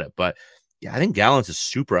doubt about it. But yeah, I think Gallants is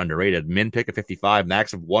super underrated. Min pick of 55,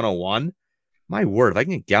 max of 101. My word, if I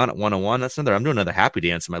can get Gallant at 101, I'm doing another happy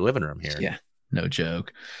dance in my living room here. Yeah, no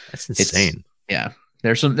joke. That's insane.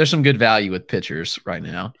 There's some good value with pitchers right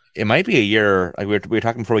now. It might be a year, like we were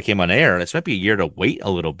talking before we came on air, this might be a year to wait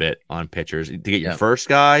a little bit on pitchers to get your first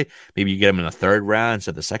guy. Maybe you get him in the third round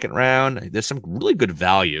instead of the second round. There's some really good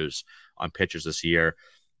values on pitchers this year,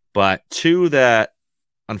 but two that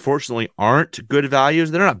unfortunately aren't good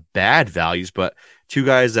values. They're not bad values, but two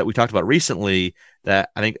guys that we talked about recently that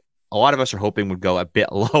I think a lot of us are hoping would go a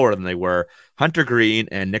bit lower than they were. Hunter Green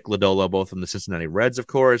and Nick Lodolo, both from the Cincinnati Reds, of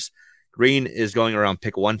course. Green is going around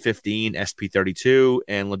pick 115, SP32,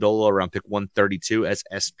 and Lodolo around pick 132 as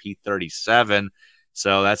SP37.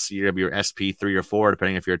 So that's your SP3 or 4,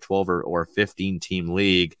 depending if you're a 12 or 15 team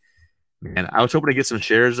league. And I was hoping to get some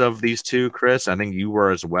shares of these two, Chris. I think you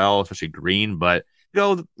were as well, especially Green. But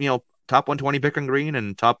go, top 120 pick on Green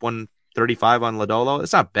and top 135 on Lodolo.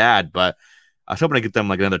 It's not bad, but I was hoping to get them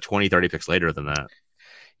like another 20, 30 picks later than that.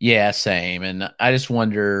 Yeah, same. And I just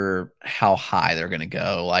wonder how high they're going to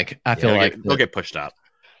go. Like, I feel like they'll get pushed up.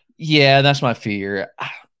 Yeah, that's my fear.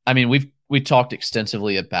 I mean, we talked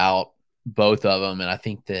extensively about both of them, and I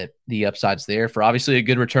think that the upside's there for obviously a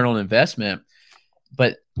good return on investment.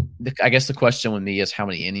 But I guess the question with me is how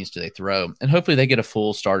many innings do they throw? And hopefully they get a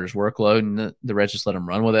full starter's workload and the Reds just let them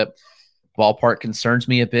run with it. Ballpark concerns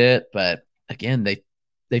me a bit, but again,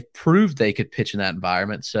 they've proved they could pitch in that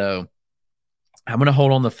environment. So I'm going to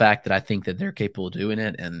hold on the fact that I think that they're capable of doing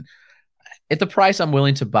it. And at the price I'm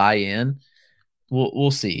willing to buy in, we'll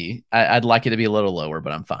see. I'd like it to be a little lower,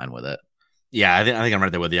 but I'm fine with it. Yeah, I think I'm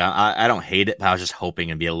right there with you. I don't hate it, but I was just hoping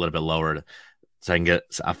it'd be a little bit lower so I can get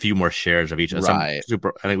a few more shares of each. Right.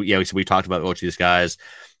 We talked about both of these guys.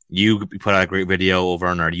 You put out a great video over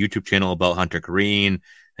on our YouTube channel about Hunter Green.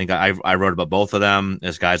 I think I wrote about both of them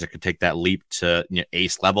as guys that could take that leap to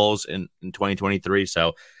ace levels in 2023. So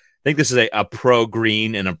I think this is a pro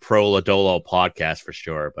Green and a pro Lodolo podcast for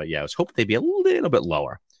sure. But yeah, I was hoping they'd be a little bit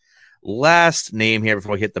lower. Last name here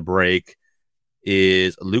before we hit the break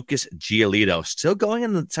is Lucas Giolito, still going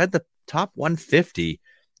inside the top 150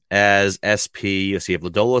 as SP. You'll see if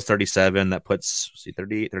Lodolo is 37, that puts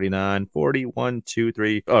 38, 39, 40, 1, 2,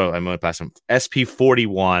 3. Oh, I'm going to pass him. SP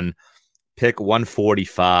 41, pick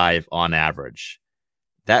 145 on average.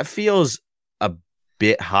 That feels a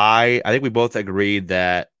bit high. I think we both agreed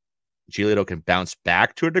that Giolito can bounce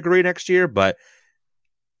back to a degree next year, but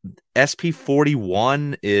SP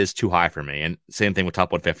 41 is too high for me. And same thing with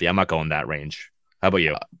top 150. I'm not going that range. How about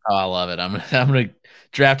you? Oh, I love it. I'm going to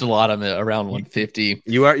draft a lot of it around 150.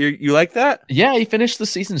 You like that? Yeah, he finished the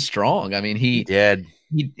season strong. I mean, he did.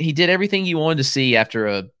 He did everything you wanted to see after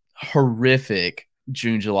a horrific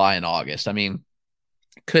June, July, and August. I mean,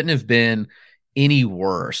 couldn't have been any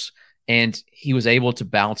worse. And he was able to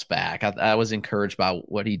bounce back. I was encouraged by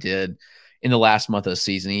what he did in the last month of the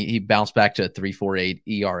season. He bounced back to a 3.48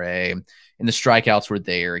 ERA, and the strikeouts were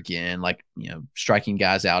there again, striking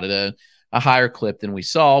guys out at a higher clip than we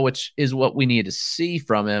saw, which is what we needed to see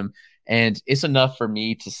from him. And it's enough for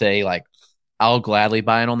me to say, I'll gladly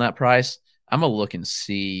buy in on that price. I'm going to look and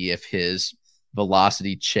see if his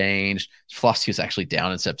velocity changed. His velocity was actually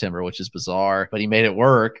down in September, which is bizarre, but he made it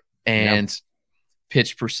work. And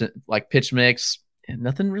pitch mix, and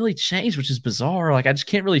nothing really changed, which is bizarre. I just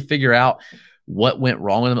can't really figure out what went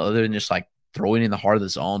wrong with him other than just throwing in the heart of the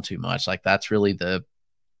zone too much. That's really the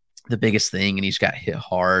biggest thing. And he's got hit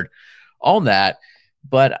hard on that,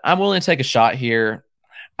 but I'm willing to take a shot here.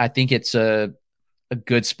 I think it's a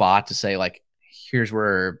good spot to say, here's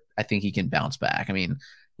where I think he can bounce back. I mean,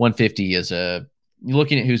 150 is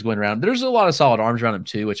looking at who's going around. There's a lot of solid arms around him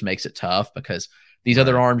too, which makes it tough because these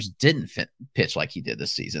other arms didn't pitch like he did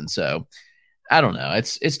this season. So I don't know.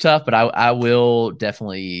 It's tough, but I will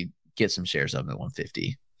definitely get some shares of him at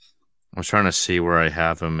 150. I'm trying to see where I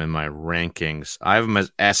have him in my rankings. I have him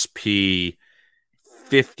as SP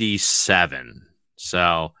 57.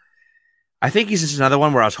 So I think he's just another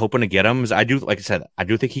one where I was hoping to get him. I do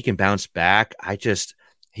think he can bounce back.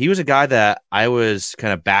 he was a guy that I was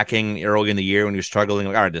kind of backing early in the year when he was struggling.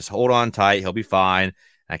 Like, all right, just hold on tight. He'll be fine.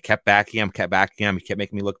 And I kept backing him. He kept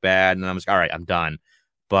making me look bad. And I was like, all right, I'm done.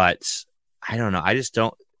 But I don't know. I just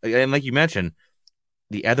don't. And like you mentioned,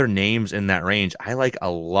 the other names in that range, I like a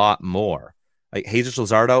lot more. Like Jesus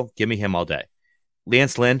Luzardo, give me him all day.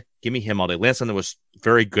 Lance Lynn, give me him all day. Lance Lynn was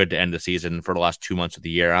very good to end the season for the last 2 months of the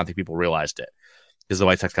year. I don't think people realized it because the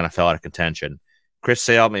White Sox kind of fell out of contention. Chris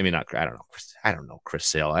Sale, maybe not. I don't know. Chris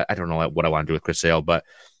Sale. I don't know what I want to do with Chris Sale, but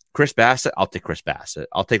Chris Bassett, I'll take Chris Bassett.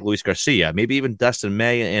 I'll take Luis Garcia, maybe even Dustin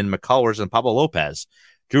May and McCullers and Pablo Lopez,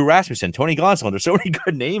 Drew Rasmussen, Tony Gonsolin. There's so many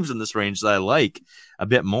good names in this range that I like a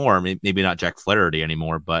bit more. Maybe not Jack Flaherty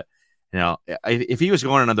anymore, but if he was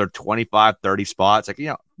going another 25, 30 spots,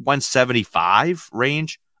 175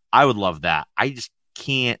 range, I would love that. I just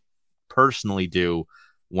can't personally do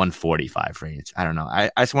 145 range. I don't know.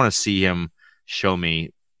 I just want to see him show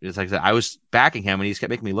me. It's like that. I was backing him and he just kept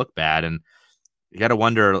making me look bad. And you got to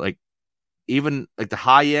wonder, even the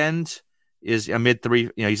high end is a mid 3.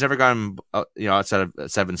 He's never gotten, outside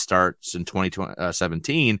of 7 starts in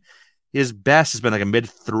 2017. His best has been a mid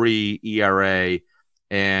 3 ERA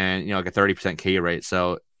and, a 30% K rate.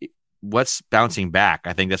 So what's bouncing back?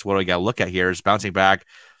 I think that's what we got to look at here is bouncing back,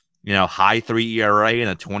 high 3 ERA and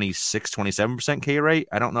a 26, 27% K rate.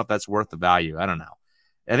 I don't know if that's worth the value. I don't know.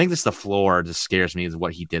 I think the floor just scares me is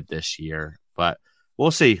what he did this year, but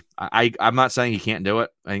we'll see. I'm not saying he can't do it.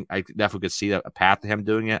 I definitely could see a path to him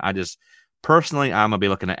doing it. I just personally, I'm going to be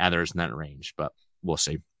looking at others in that range, but we'll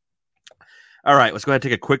see. All right, let's go ahead and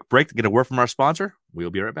take a quick break to get a word from our sponsor.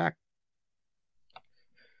 We'll be right back.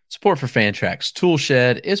 Support for Fantrax Tool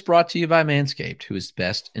Shed is brought to you by Manscaped, who is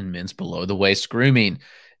best in men's below-the-waist grooming.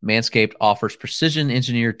 Manscaped offers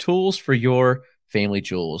precision-engineered tools for your family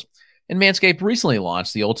jewels. And Manscaped recently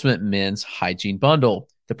launched the Ultimate Men's Hygiene Bundle,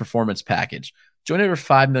 the Performance Package. Join over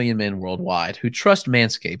 5 million men worldwide who trust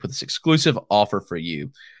Manscaped with this exclusive offer for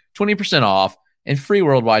you. 20% off and free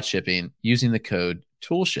worldwide shipping using the code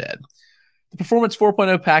TOOLSHED. The Performance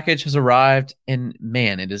 4.0 package has arrived, and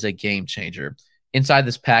man, it is a game changer. Inside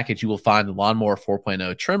this package, you will find the Lawnmower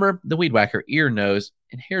 4.0 trimmer, the Weed Whacker ear, nose,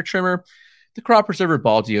 and hair trimmer, the Crop Preserver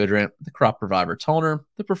ball deodorant, the Crop Reviver toner,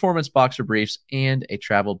 the Performance boxer briefs, and a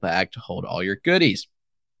travel bag to hold all your goodies.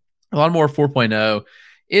 The Lawnmower 4.0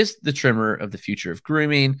 is the trimmer of the future of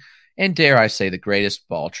grooming, and dare I say, the greatest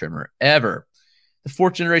ball trimmer ever. The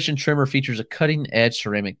 4th generation trimmer features a cutting-edge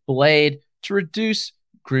ceramic blade to reduce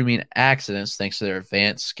grooming accidents thanks to their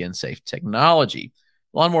advanced skin-safe technology.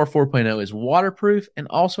 Lawnmower 4.0 is waterproof and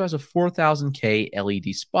also has a 4000K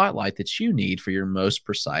LED spotlight that you need for your most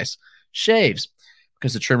precise shaves.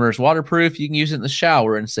 Because the trimmer is waterproof, you can use it in the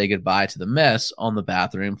shower and say goodbye to the mess on the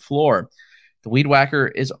bathroom floor. The Weed Whacker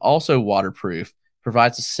is also waterproof,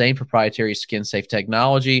 provides the same proprietary skin-safe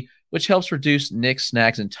technology, which helps reduce nicks,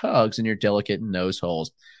 snags, and tugs in your delicate nose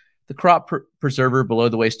holes. The Crop Preserver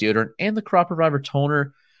below-the-waist deodorant and the Crop Reviver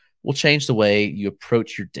toner will change the way you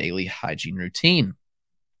approach your daily hygiene routine.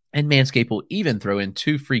 And Manscaped will even throw in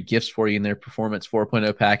 2 free gifts for you in their Performance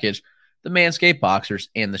 4.0 package, the Manscaped Boxers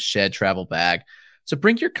and the Shed Travel Bag. So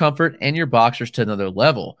bring your comfort and your boxers to another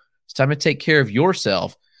level. It's time to take care of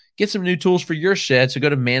yourself. Get some new tools for your shed, so go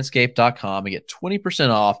to manscaped.com and get 20%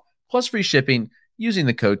 off plus free shipping using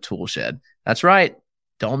the code TOOLSHED. That's right.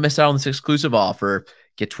 Don't miss out on this exclusive offer.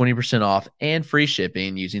 Get 20% off and free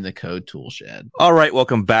shipping using the code TOOLSHED. All right,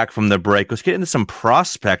 welcome back from the break. Let's get into some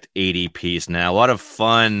prospect ADPs now. A lot of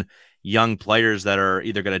fun young players that are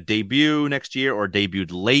either going to debut next year or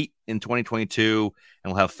debuted late in 2022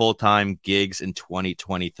 and will have full-time gigs in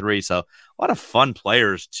 2023. So a lot of fun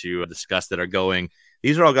players to discuss that are going.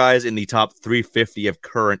 These are all guys in the top 350 of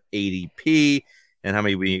current ADP. And how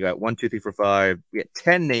many we got? 1, 2, 3, 4, 5. We got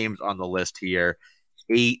 10 names on the list here.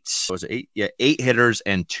 8 hitters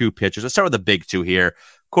and 2 pitchers. Let's start with the big 2 here.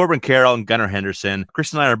 Corbin Carroll and Gunnar Henderson.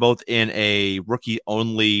 Chris and I are both in a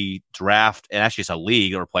rookie-only draft, and actually it's a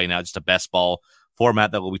league that we're playing now, just a best ball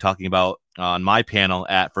format that we'll be talking about on my panel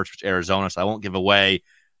at First Pitch Arizona, so I won't give away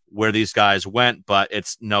where these guys went, but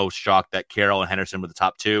it's no shock that Carroll and Henderson were the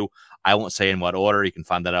top 2. I won't say in what order. You can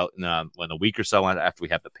find that out in a week or so after we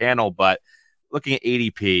have the panel, but looking at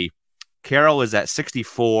ADP, Carroll is at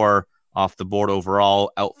 64 off the board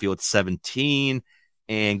overall, outfield 17,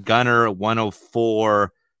 and Gunnar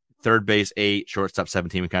 104, third base 8, shortstop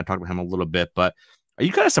 17. We kind of talked about him a little bit, but are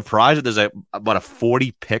you kind of surprised that there's about a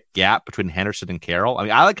 40 pick gap between Henderson and Carroll? I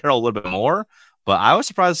mean, I like Carroll a little bit more, but I was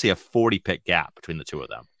surprised to see a 40 pick gap between the two of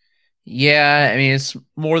them. Yeah, I mean, it's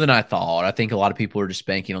more than I thought. I think a lot of people are just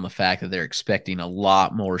banking on the fact that they're expecting a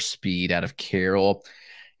lot more speed out of Carroll.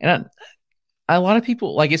 And a lot of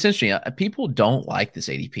people, like, it's interesting. People don't like this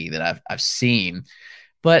ADP that I've seen,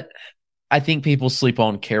 but I think people sleep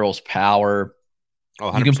on Carroll's power.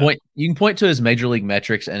 Oh, you can point to his major league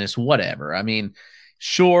metrics and it's whatever. I mean,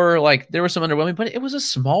 sure, like there was some underwhelming, but it was a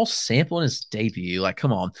small sample in his debut. Like,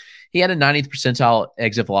 come on. He had a 90th percentile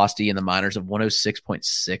exit velocity in the minors of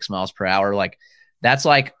 106.6 miles per hour. Like, that's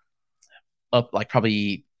like up like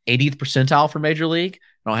probably 80th percentile for major league.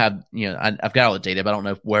 I don't have, I've got all the data, but I don't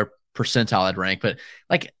know where percentile I'd rank, but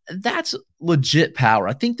like that's legit power.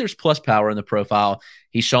 I think there's plus power in the profile.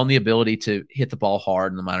 He's shown the ability to hit the ball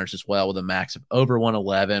hard in the minors as well with a max of over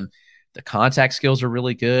 111. The contact skills are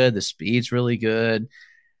really good. The speed's really good.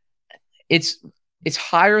 It's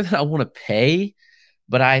higher than I want to pay,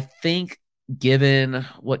 but I think given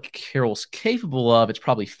what Carroll's capable of, it's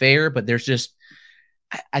probably fair, but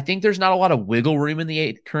I think there's not a lot of wiggle room in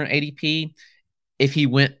the current ADP. If he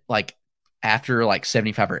went like after like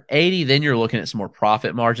 75 or 80, then you're looking at some more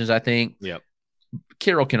profit margins, I think. Yep.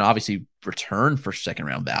 Carroll can obviously return for second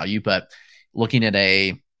round value, but looking at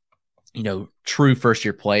a, true first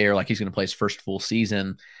year player, like he's going to play his first full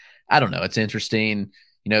season, I don't know. It's interesting.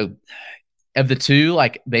 Of the two,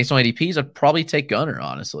 like based on ADPs, I'd probably take Gunnar,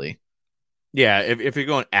 honestly. Yeah, if you're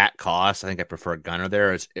going at cost, I think I prefer Gunnar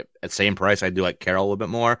there. It's at same price, I do like Carroll a little bit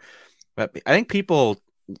more. But I think people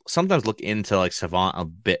sometimes look into like Savant a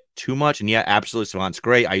bit too much. And yeah, absolutely, Savant's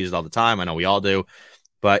great. I use it all the time. I know we all do.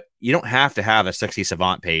 But you don't have to have a 60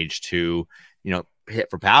 Savant page to, hit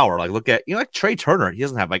for power. Like look at, like Trey Turner. He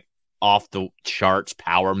doesn't have like off the charts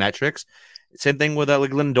power metrics. Same thing with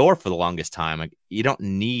like Lindor for the longest time. Like you don't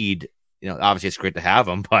need, obviously it's great to have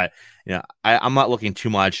him, but I'm not looking too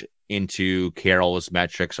much into Carroll's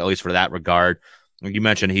metrics, at least for that regard. Like you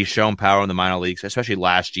mentioned, he's shown power in the minor leagues, especially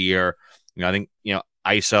last year. I think,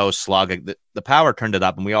 ISO slug, like the power turned it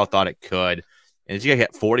up and we all thought it could. And is he going to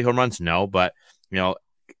hit 40 home runs? No, but,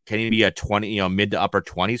 can he be a 20, mid to upper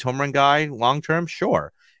 20s home run guy long term?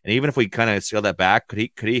 Sure. And even if we kind of scale that back, could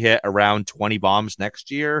he hit around 20 bombs next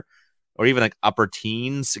year or even like upper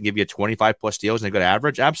teens to give you 25 plus steals and a good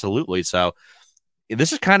average? Absolutely. So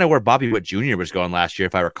this is kind of where Bobby Witt Jr. was going last year,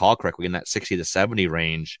 if I recall correctly, in that 60 to 70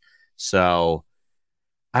 range. So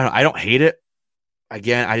I don't hate it.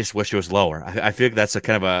 Again, I just wish it was lower. I feel like that's a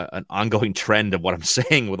kind of an ongoing trend of what I'm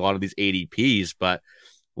saying with a lot of these ADPs, but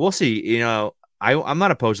we'll see. I'm not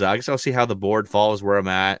opposed to that. I guess I'll see how the board falls where I'm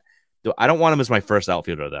at. I don't want him as my first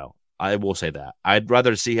outfielder, though. I will say that. I'd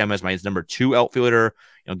rather see him as my number 2 outfielder,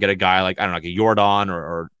 get a guy like, I don't know, like a Jordan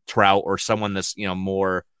or Trout or someone that's,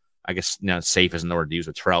 more, I guess, safe isn't the word to use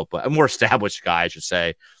with Trout, but a more established guy, I should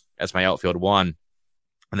say, as my outfield 1,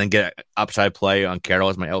 and then get an upside play on Carroll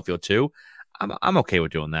as my outfield 2. I'm okay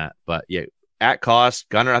with doing that. But yeah, at cost,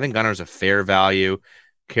 Gunnar, I think Gunnar is a fair value.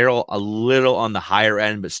 Carroll a little on the higher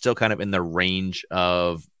end, but still kind of in the range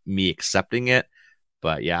of me accepting it.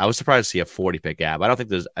 But yeah, I was surprised to see a 40 pick gap. I don't think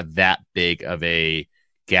there's that big of a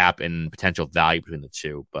gap in potential value between the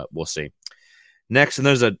two, but we'll see. Next, and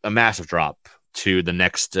there's a massive drop to the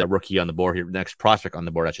next rookie on the board here, next prospect on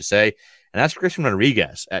the board, I should say. And that's Christian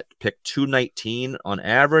Rodriguez at pick 219 on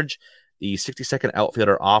average, the 62nd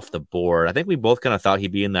outfielder off the board. I think we both kind of thought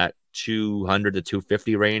he'd be in that 200 to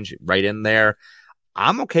 250 range, right in there.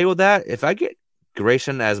 I'm okay with that. If I get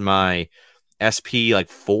Grayson as my SP like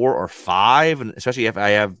 4 or 5, and especially if I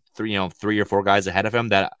have 3 or 4 guys ahead of him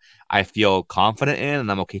that I feel confident in,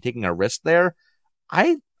 and I'm okay taking a risk there,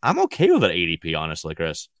 I'm okay with that ADP, honestly,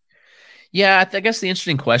 Chris. Yeah, I guess the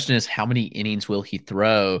interesting question is how many innings will he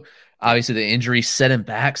throw? Obviously, the injury set him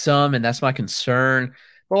back some, and that's my concern.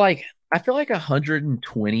 But like, I feel like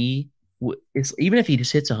 120 is, even if he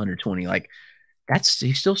just hits 120, like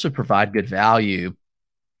he still should provide good value.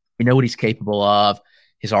 You know what he's capable of.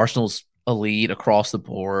 His arsenal's elite across the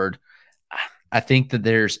board. I think that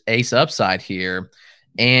there's ace upside here,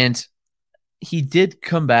 and he did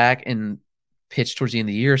come back and pitch towards the end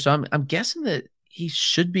of the year. So I'm guessing that he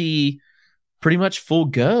should be pretty much full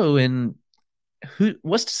go. And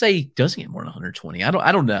what's to say he doesn't get more than 120?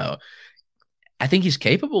 I don't know. I think he's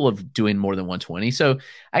capable of doing more than 120. So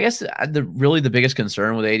I guess the biggest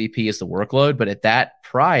concern with ADP is the workload. But at that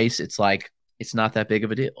price, it's like it's not that big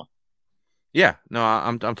of a deal. Yeah, no,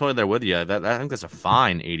 I'm totally there with you. I think that's a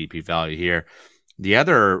fine ADP value here. The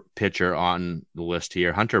other pitcher on the list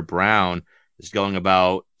here, Hunter Brown, is going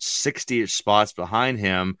about 60 spots behind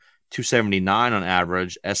him, 279 on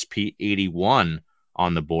average, SP 81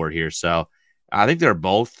 on the board here. So I think they're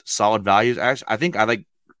both solid values. Actually, I think I like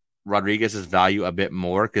Rodriguez's value a bit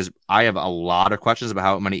more because I have a lot of questions about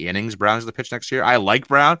how many innings Brown is to pitch next year. I like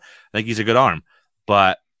Brown. I think he's a good arm,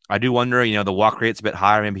 but I do wonder, the walk rate's a bit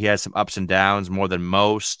higher. Maybe he has some ups and downs more than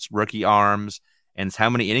most rookie arms. And it's how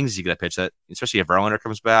many innings you get to pitch that, especially if Verlander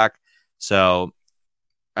comes back. So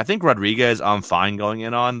I think Rodriguez, I'm fine going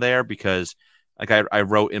in on there because, like I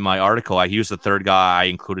wrote in my article, he was the third guy I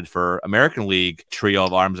included for American League trio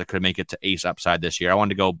of arms that could make it to ace upside this year. I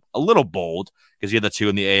wanted to go a little bold because the other two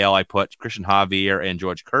in the AL, I put Christian Javier and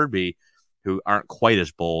George Kirby, who aren't quite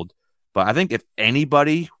as bold. But I think if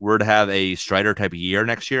anybody were to have a Strider type of year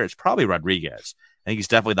next year, it's probably Rodriguez. I think he's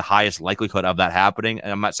definitely the highest likelihood of that happening.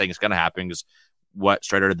 And I'm not saying it's going to happen because what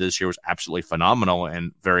Strider did this year was absolutely phenomenal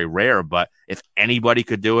and very rare. But if anybody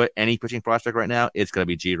could do it, any pitching prospect right now, it's going to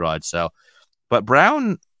be G-Rod. So, but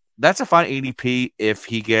Brown, that's a fine ADP if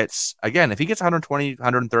he gets 120,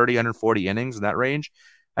 130, 140 innings in that range.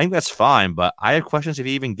 I think that's fine. But I have questions if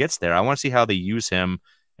he even gets there. I want to see how they use him.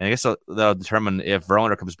 And I guess that'll determine if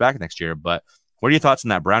Verlander comes back next year. But what are your thoughts on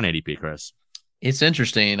that Brown ADP, Chris? It's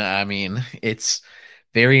interesting. I mean, it's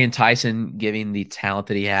very enticing given the talent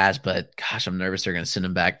that he has, but gosh, I'm nervous they're going to send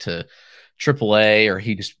him back to AAA or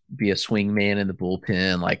he just be a swing man in the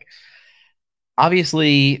bullpen. Like,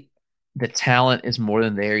 obviously, the talent is more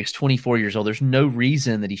than there. He's 24 years old. There's no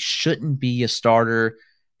reason that he shouldn't be a starter.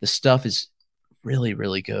 The stuff is really,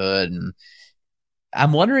 really good. And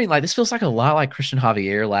I'm wondering, like, this feels like a lot like Christian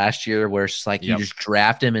Javier last year, where it's just like you just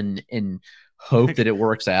draft him and hope that it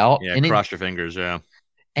works out. Yeah, and cross your fingers, yeah.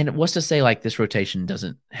 And what's to say, like, this rotation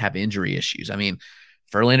doesn't have injury issues? I mean,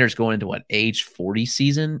 Verlander's going into age 40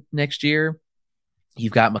 season next year.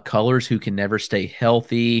 You've got McCullers who can never stay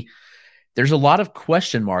healthy. There's a lot of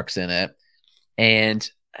question marks in it. And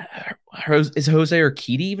is Jose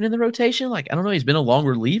Urquidy even in the rotation? Like, I don't know. He's been a long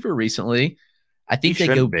reliever recently. I think they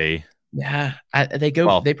go. Yeah,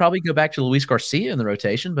 they probably go back to Luis Garcia in the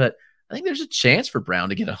rotation, but I think there's a chance for Brown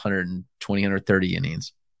to get 120, 130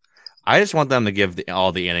 innings. I just want them to give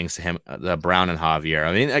all the innings to him, the Brown and Javier.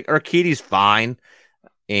 I mean, like, Urquidy's fine,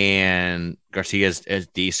 and Garcia is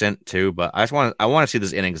decent too, but I want to see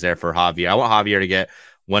those innings there for Javier. I want Javier to get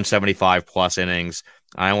 175 plus innings.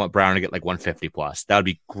 I want Brown to get like 150 plus. That would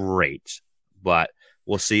be great, but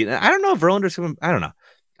we'll see. I don't know if Verlander's coming. I don't know.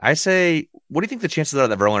 I say, what do you think the chances are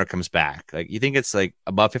that Verlander comes back? Like, you think it's like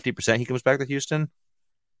above 50% he comes back to Houston?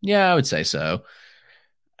 Yeah, I would say so.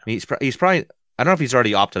 He's probably, I don't know if he's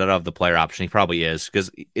already opted out of the player option. He probably is, because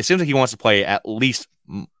it seems like he wants to play at least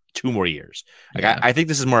 2 more years. Like, yeah. I think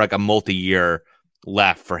this is more like a multi-year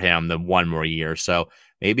left for him than 1 more year. So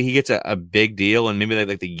maybe he gets a big deal, and maybe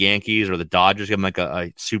like the Yankees or the Dodgers give him like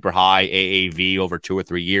a super high AAV over 2 or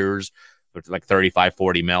 3 years, with like 35,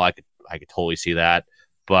 40 mil. I could totally see that.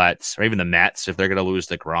 But, or even the Mets, if they're going to lose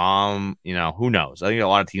DeGrom, who knows? I think a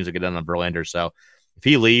lot of teams will get done on Verlander. So if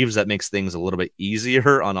he leaves, that makes things a little bit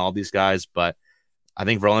easier on all these guys. But I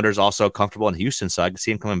think Verlander is also comfortable in Houston, so I can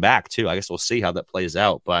see him coming back too. I guess we'll see how that plays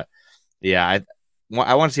out. But yeah, I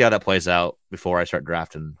want to see how that plays out before I start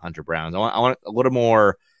drafting Hunter Brown. I want a little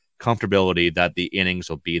more comfortability that the innings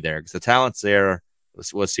will be there, because the talent's there.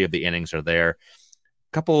 Let's see if the innings are there.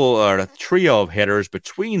 A trio of hitters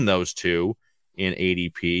between those two in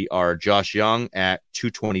ADP are Josh Young at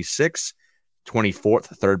 226, 24th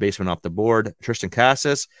third baseman off the board, Tristan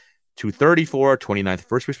Casas 234, 29th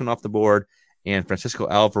first baseman off the board, and Francisco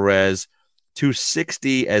Alvarez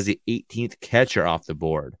 260 as the 18th catcher off the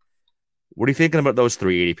board. What are you thinking about those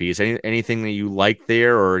 3 ADPs? Anything that you like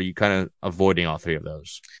there, or are you kind of avoiding all 3 of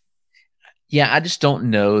those? Yeah, I just don't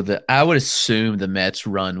know that. I would assume the Mets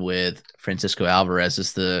run with Francisco Alvarez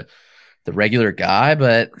as the regular guy,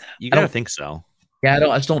 but you gotta think so. Yeah, I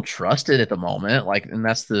just don't trust it at the moment. Like, and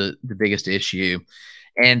that's the biggest issue.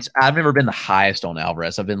 And I've never been the highest on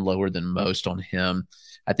Alvarez. I've been lower than most on him.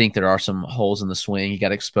 I think there are some holes in the swing. He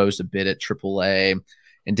got exposed a bit at AAA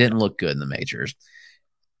and didn't look good in the majors.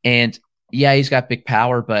 And yeah, he's got big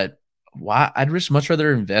power, but why? I'd just much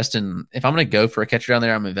rather invest in, if I'm going to go for a catcher down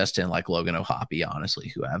there, I'm investing in like Logan O'Hoppe, honestly,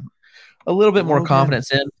 who I have a little bit more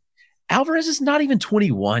confidence in. Alvarez is not even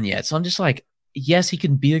 21 yet. So I'm just like, yes, he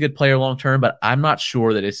can be a good player long term, but I'm not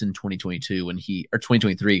sure that it's in 2022 or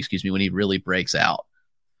 2023, when he really breaks out.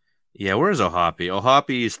 Yeah, where's O'Hoppe?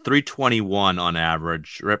 O'Hoppe is 321 on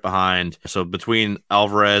average, right behind. So between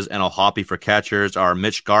Alvarez and O'Hoppe for catchers are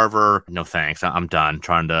Mitch Garver. No thanks. I'm done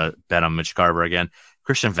trying to bet on Mitch Garver again.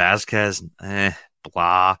 Christian Vasquez,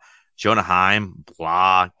 blah. Jonah Heim,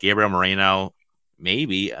 blah. Gabriel Moreno,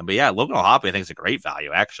 maybe. But yeah, Logan O'Hoppe I think is a great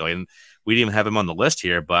value, actually. And we didn't even have him on the list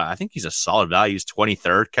here, but I think he's a solid value. He's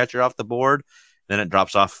 23rd catcher off the board. Then it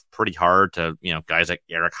drops off pretty hard to, guys like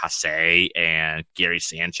Eric Hasse and Gary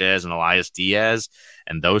Sanchez and Elias Diaz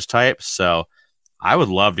and those types. So I would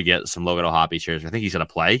love to get some Logan O'Hoppe shares. I think he's going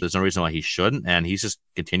to play. There's no reason why he shouldn't, and he's just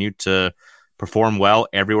continued to perform well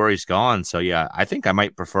everywhere he's gone. So, yeah, I think I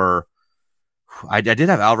might prefer – I did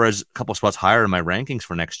have Alvarez a couple spots higher in my rankings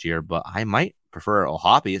for next year, but I might prefer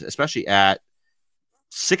O'Hoppe, especially at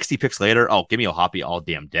 60 picks later. Oh, give me O'Hoppe all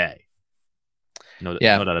damn day. No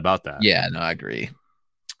doubt about that. Yeah, no, I agree.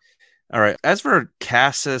 All right. As for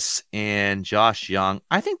Casas and Josh Young,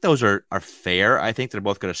 I think those are fair. I think they're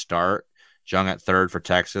both going to start. Young at third for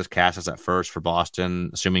Texas, Casas at first for Boston,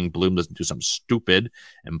 assuming Bloom doesn't do something stupid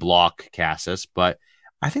and block Casas. But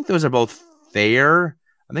I think those are both fair.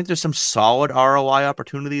 I think there's some solid ROI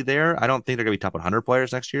opportunity there. I don't think they're going to be top 100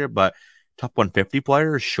 players next year, but top 150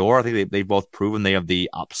 players, sure. I think they've both proven they have the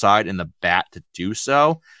upside and the bat to do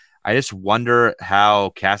so. I just wonder how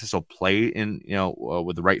Casas will play in,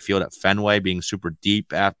 with the right field at Fenway being super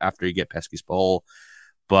deep after you get Pesky's Bowl.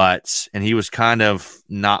 And he was kind of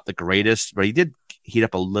not the greatest, but he did heat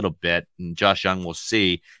up a little bit. And Josh Young, we'll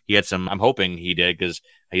see. He had some, I'm hoping he did, because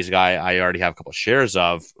he's a guy I already have a couple of shares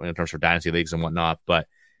of in terms of dynasty leagues and whatnot. But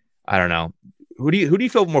I don't know. Who do you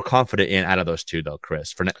feel more confident in out of those two, though,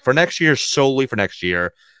 Chris? For next year, solely for next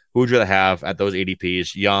year, who would you rather have at those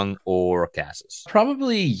ADPs, Young or Casas?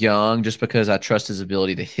 Probably Young, just because I trust his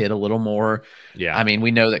ability to hit a little more. Yeah. I mean,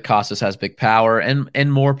 we know that Casas has big power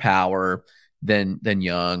and more power than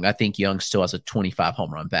Young. I think Young still has a 25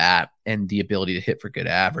 home run bat and the ability to hit for good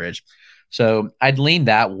average. So I'd lean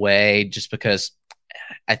that way just because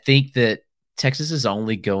I think that Texas is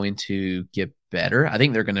only going to get better. I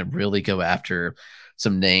think they're going to really go after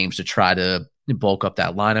some names to try to bulk up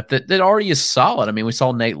that lineup that already is solid. I mean, we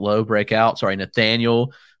saw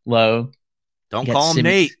Nathaniel Lowe. Don't call him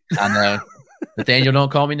Nate. I know. Nathaniel,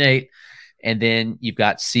 don't call me Nate. And then you've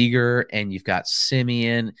got Seager and you've got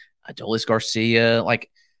Simeon, Adolis Garcia. Like,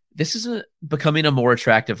 this is becoming a more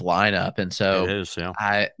attractive lineup. And so it is,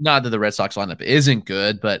 yeah. Not that the Red Sox lineup isn't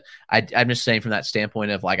good, but I'm just saying from that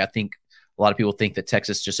standpoint of, like, I think a lot of people think that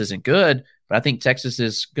Texas just isn't good, but I think Texas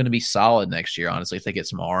is going to be solid next year, honestly, if they get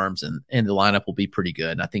some arms, and the lineup will be pretty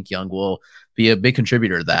good. And I think Young will be a big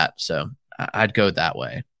contributor to that. So I'd go that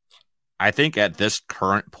way. I think at this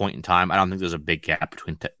current point in time, I don't think there's a big gap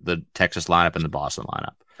between the Texas lineup and the Boston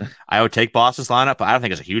lineup. I would take Boston's lineup, but I don't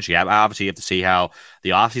think it's a huge gap. Obviously, you have to see how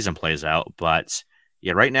the offseason plays out. But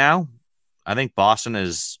yeah, right now, I think Boston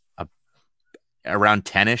is around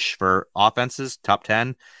 10-ish for offenses, top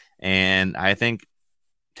 10. And I think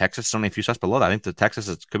Texas is only a few spots below that. I think the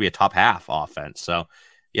Texas could be a top half offense. So,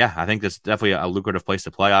 yeah, I think that's definitely a lucrative place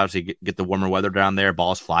to play. Obviously, get the warmer weather down there.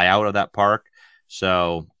 Balls fly out of that park.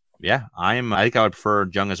 So, yeah, I think I would prefer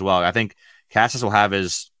Young as well. I think Casas will have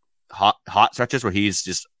his hot stretches where he's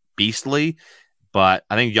just beastly, but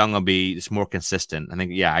I think Young will be just more consistent. I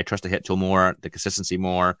think, I trust the hit tool more, the consistency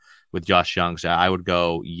more with Josh Young. So I would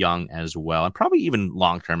go Young as well, and probably even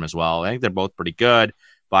long-term as well. I think they're both pretty good.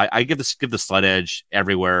 But I give the slight edge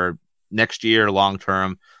everywhere next year, long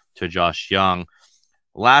term, to Josh Young.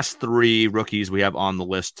 Last three rookies we have on the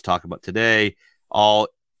list to talk about today, all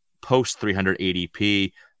post 300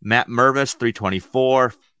 ADP. Matt Mervis,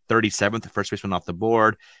 324, 37th first baseman off the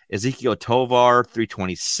board. Ezequiel Tovar,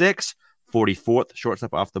 326, 44th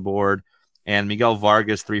shortstop off the board. And Miguel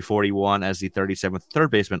Vargas, 341 as the 37th third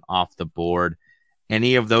baseman off the board.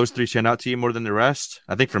 Any of those three stand out to you more than the rest?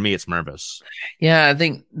 I think for me, it's Mervis. Yeah, I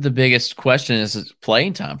think the biggest question is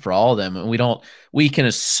playing time for all of them. And we can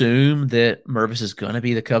assume that Mervis is going to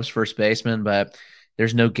be the Cubs first baseman, but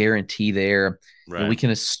there's no guarantee there. Right. And we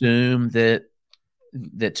can assume that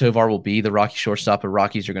Tovar will be the Rocky shortstop, but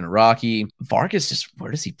Rockies are going to Rocky. Vargas, just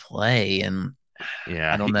where does he play? And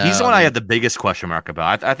I don't know. He's the one I have the biggest question mark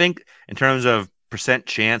about. I think in terms of percent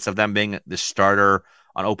chance of them being the starter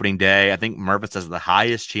on opening day, I think Mervis has the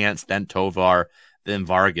highest chance, then Tovar, then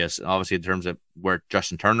Vargas. And obviously, in terms of where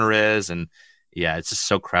Justin Turner is, and it's just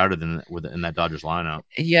so crowded in that Dodgers lineup.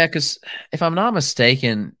 Yeah, because if I'm not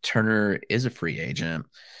mistaken, Turner is a free agent.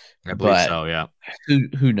 I believe so. Yeah.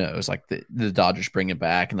 Who knows? Like the Dodgers bring it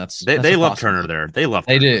back, and they love Turner there. They love.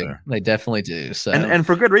 Turner do. There. They definitely do. So and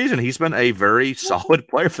for good reason. He's been a very solid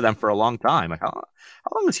player for them for a long time. Like how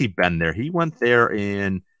long has he been there? He went there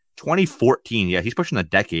in 2014. Yeah, he's pushing a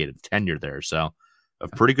decade of tenure there. So,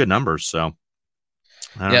 pretty good numbers. So,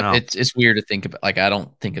 I don't know. It's weird to think about. Like, I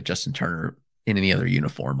don't think of Justin Turner in any other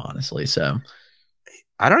uniform, honestly. So,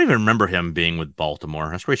 I don't even remember him being with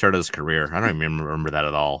Baltimore. That's where he started his career. I don't even remember that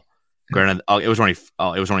at all. Granted, it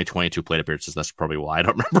was only 22 plate appearances. That's probably why I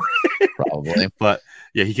don't remember. Probably, but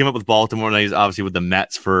yeah, he came up with Baltimore, and then he's obviously with the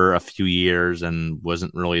Mets for a few years and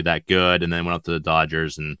wasn't really that good, and then went up to the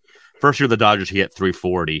Dodgers. And first year of the Dodgers, he hit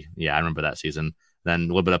 340. Yeah, I remember that season. then a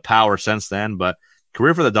little bit of power since then. But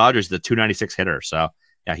career for the Dodgers, the 296 hitter. So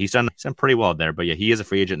yeah, he's done pretty well there. But yeah, he is a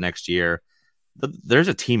free agent next year. There's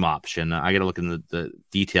a team option. I got to look in the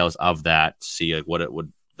details of that to see what it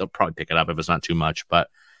would. They'll probably pick it up if it's not too much. But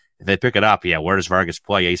if they pick it up, yeah, where does Vargas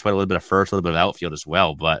play? Yeah, he's played a little bit of first, a little bit of outfield as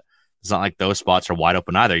well. But it's not like those spots are wide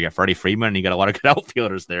open either. You got Freddie Freeman, and you got a lot of good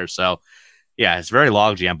outfielders there. So yeah, it's very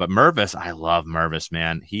logjam. But Mervis, I love Mervis,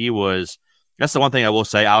 man. That's the one thing I will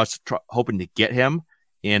say. I was hoping to get him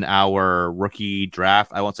in our rookie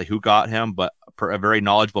draft. I won't say who got him, but a very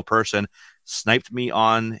knowledgeable person sniped me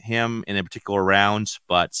on him in a particular round,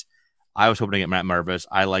 but I was hoping to get Matt Mervis.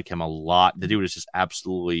 I like him a lot. The dude is just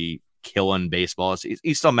absolutely killing baseball.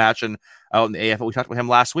 He's still matching out in the AFL. We talked about him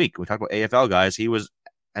last week. We talked about AFL guys.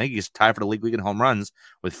 I think he's tied for the league in home runs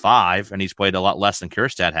with 5, and he's played a lot less than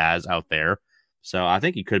Kjerstad has out there. So I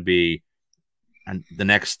think he could be the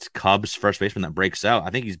next Cubs first baseman that breaks out. I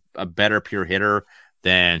think he's a better pure hitter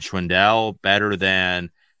than Schwindel, better than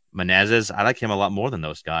Menezes. I like him a lot more than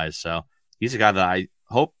those guys. So he's a guy that I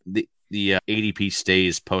hope the ADP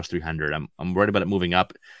stays post 300. I'm worried about it moving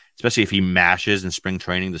up, especially if he mashes in spring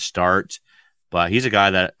training to start. But he's a guy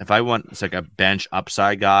that if I want, it's like a bench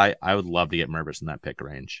upside guy, I would love to get Mervis in that pick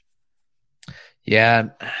range. Yeah,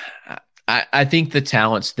 I think the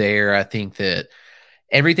talent's there. I think that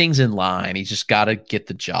everything's in line. He's just got to get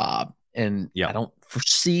the job. And I don't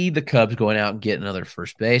foresee the Cubs going out and getting another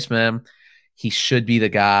first baseman. He should be the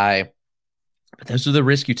guy. But those are the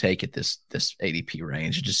risks you take at this ADP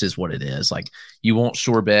range. It just is what it is. Like, you want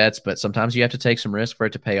sure bets, but sometimes you have to take some risk for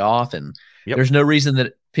it to pay off. And there's no reason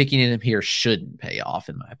that picking him here shouldn't pay off,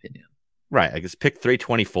 in my opinion. Right. I guess pick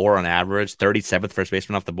 324 on average, 37th first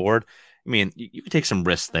baseman off the board. I mean, you can take some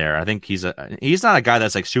risks there. I think he's not a guy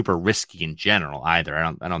that's like super risky in general either.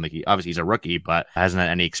 I don't think obviously he's a rookie, but hasn't had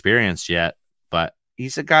any experience yet. But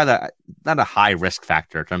he's a guy that not a high risk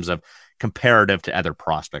factor in terms of comparative to other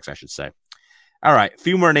prospects, I should say. All right, a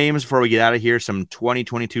few more names before we get out of here. Some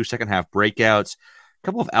 2022 second half breakouts. A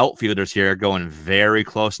couple of outfielders here going very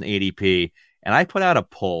close in ADP. And I put out a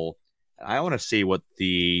poll. I want to see what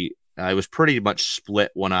it was pretty much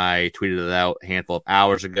split when I tweeted it out a handful of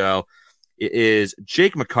hours ago. It is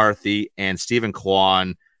Jake McCarthy and Stephen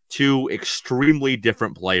Kwan, 2 extremely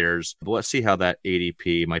different players. But let's see how that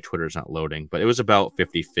ADP, my Twitter's not loading, but it was about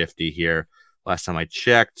 50-50 here last time I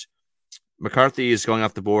checked. McCarthy is going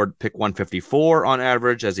off the board, pick 154 on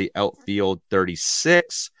average as the outfield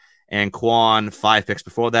 36. And Kwan, 5 picks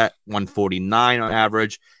before that, 149 on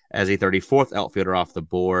average as a 34th outfielder off the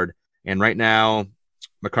board. And right now,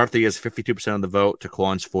 McCarthy is 52% of the vote to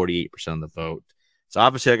Kwan's 48% of the vote. So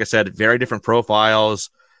obviously, like I said, very different profiles,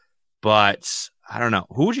 but I don't know.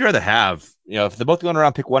 Who would you rather have? If they're both going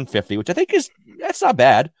around pick 150, which I think that's not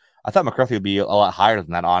bad. I thought McCarthy would be a lot higher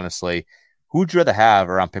than that, honestly. Who would you rather have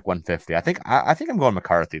around pick 150? I think I'm going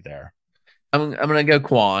McCarthy there. I'm going to go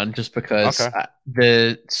Kwan just because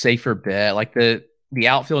the safer bet, like the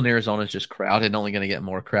outfield in Arizona is just crowded, only going to get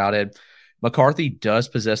more crowded. McCarthy does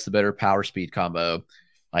possess the better power speed combo,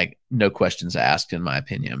 like no questions asked, in my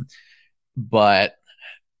opinion. But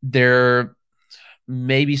there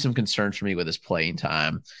may be some concerns for me with his playing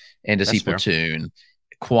time and to see platoon.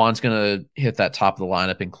 Kwan's going to hit that top of the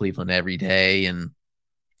lineup in Cleveland every day, and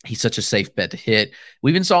he's such a safe bet to hit.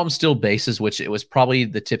 We even saw him steal bases, which it was probably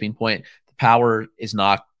the tipping point. The power is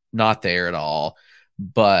not there at all,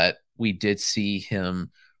 but we did see him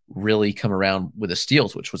really come around with the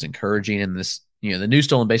steals, which was encouraging. And this, the new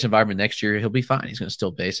stolen base environment next year, he'll be fine. He's going to steal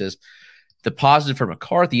bases. The positive for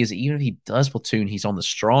McCarthy is that even if he does platoon, he's on the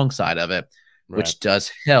strong side of it, which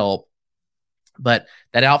does help. But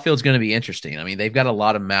that outfield is going to be interesting. I mean, they've got a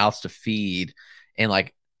lot of mouths to feed, and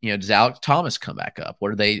does Alex Thomas come back up?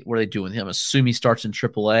 What are they doing with him? Assume he starts in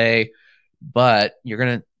AAA, but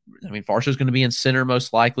Varsho's going to be in center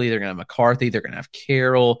most likely. They're going to have McCarthy. They're going to have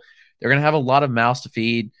Carroll. They're going to have a lot of mouths to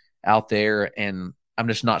feed out there, and I'm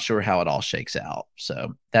just not sure how it all shakes out.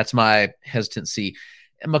 So that's my hesitancy.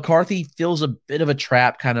 And McCarthy feels a bit of a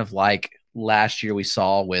trap, kind of like last year we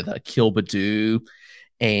saw with Akil Baddoo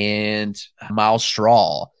and Miles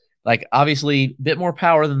Straw. Like, obviously, a bit more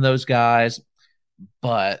power than those guys,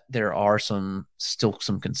 but there are still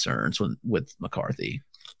some concerns with McCarthy.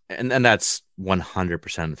 And that's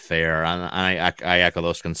 100% fair. I echo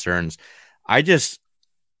those concerns. I just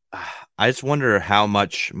wonder how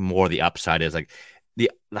much more the upside is. Like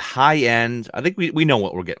the high end, I think we know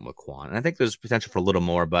what we're getting with Kwan. And I think there's potential for a little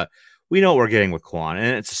more, but we know what we're getting with Kwan.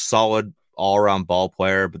 And it's a solid all-around ball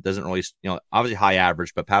player, but doesn't really, obviously high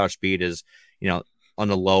average, but power speed is, on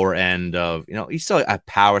the lower end of, he's still a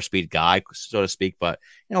power speed guy, so to speak, but,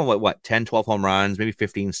 10, 12 home runs, maybe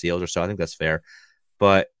 15 steals or so. I think that's fair.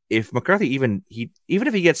 But if McCarthy even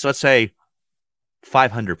if he gets, let's say,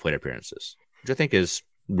 500 plate appearances, which I think is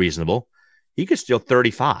reasonable, he could steal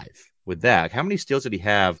 35 with that. Like, how many steals did he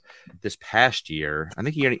have this past year? I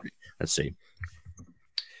think let's see.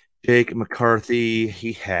 Jake McCarthy,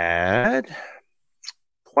 he had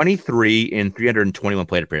 23 in 321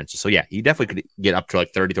 plate appearances. So, yeah, he definitely could get up to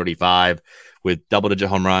like 30, 35 with double-digit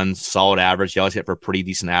home runs, solid average. He always hit for a pretty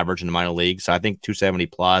decent average in the minor league. So, I think 270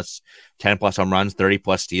 plus, 10 plus home runs, 30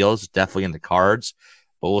 plus steals, definitely in the cards.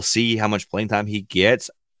 But we'll see how much playing time he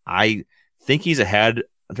gets. I think he's ahead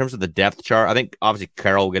in terms of the depth chart. I think, obviously,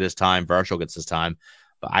 Carroll will get his time. Varsho gets his time.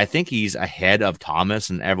 But I think he's ahead of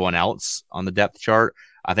Thomas and everyone else on the depth chart.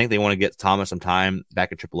 I think they want to get Thomas some time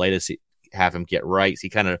back at AAA to have him get right. He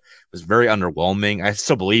kind of was very underwhelming. I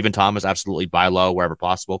still believe in Thomas, absolutely buy low wherever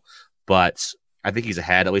possible, but I think he's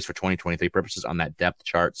ahead, at least for 2023 purposes, on that depth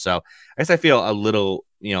chart. So I guess I feel a little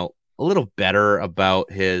better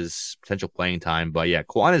about his potential playing time. But yeah,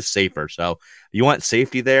 Kwan is safer. So if you want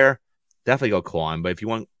safety there, definitely go Kwan. But if you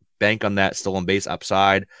want bank on that stolen base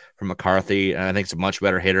upside from McCarthy, and I think it's a much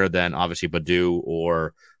better hitter than obviously Baddoo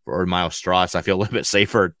or Miles Strauss. I feel a little bit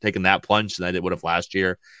safer taking that plunge than I would have last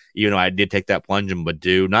year, even though I did take that plunge in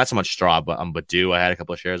Baddoo. Not so much Straw, but on Baddoo, I had a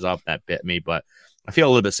couple of shares off that bit me, but I feel a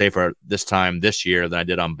little bit safer this year than I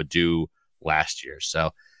did on Baddoo last year.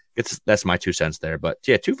 So that's my 2 cents there. But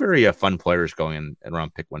yeah, two very fun players going in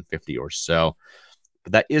around pick 150 or so.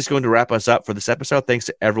 But that is going to wrap us up for this episode. Thanks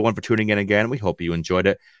to everyone for tuning in again. We hope you enjoyed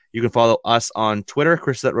it. You can follow us on Twitter,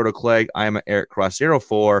 Chris at RotoClegg. I am at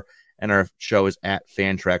EricCross04. And our show is at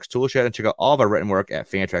Fantrax Toolshed. And check out all of our written work at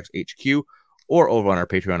Fantrax HQ or over on our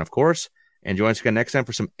Patreon, of course. And join us again next time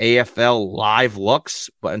for some AFL live looks.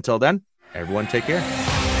 But until then, everyone take care.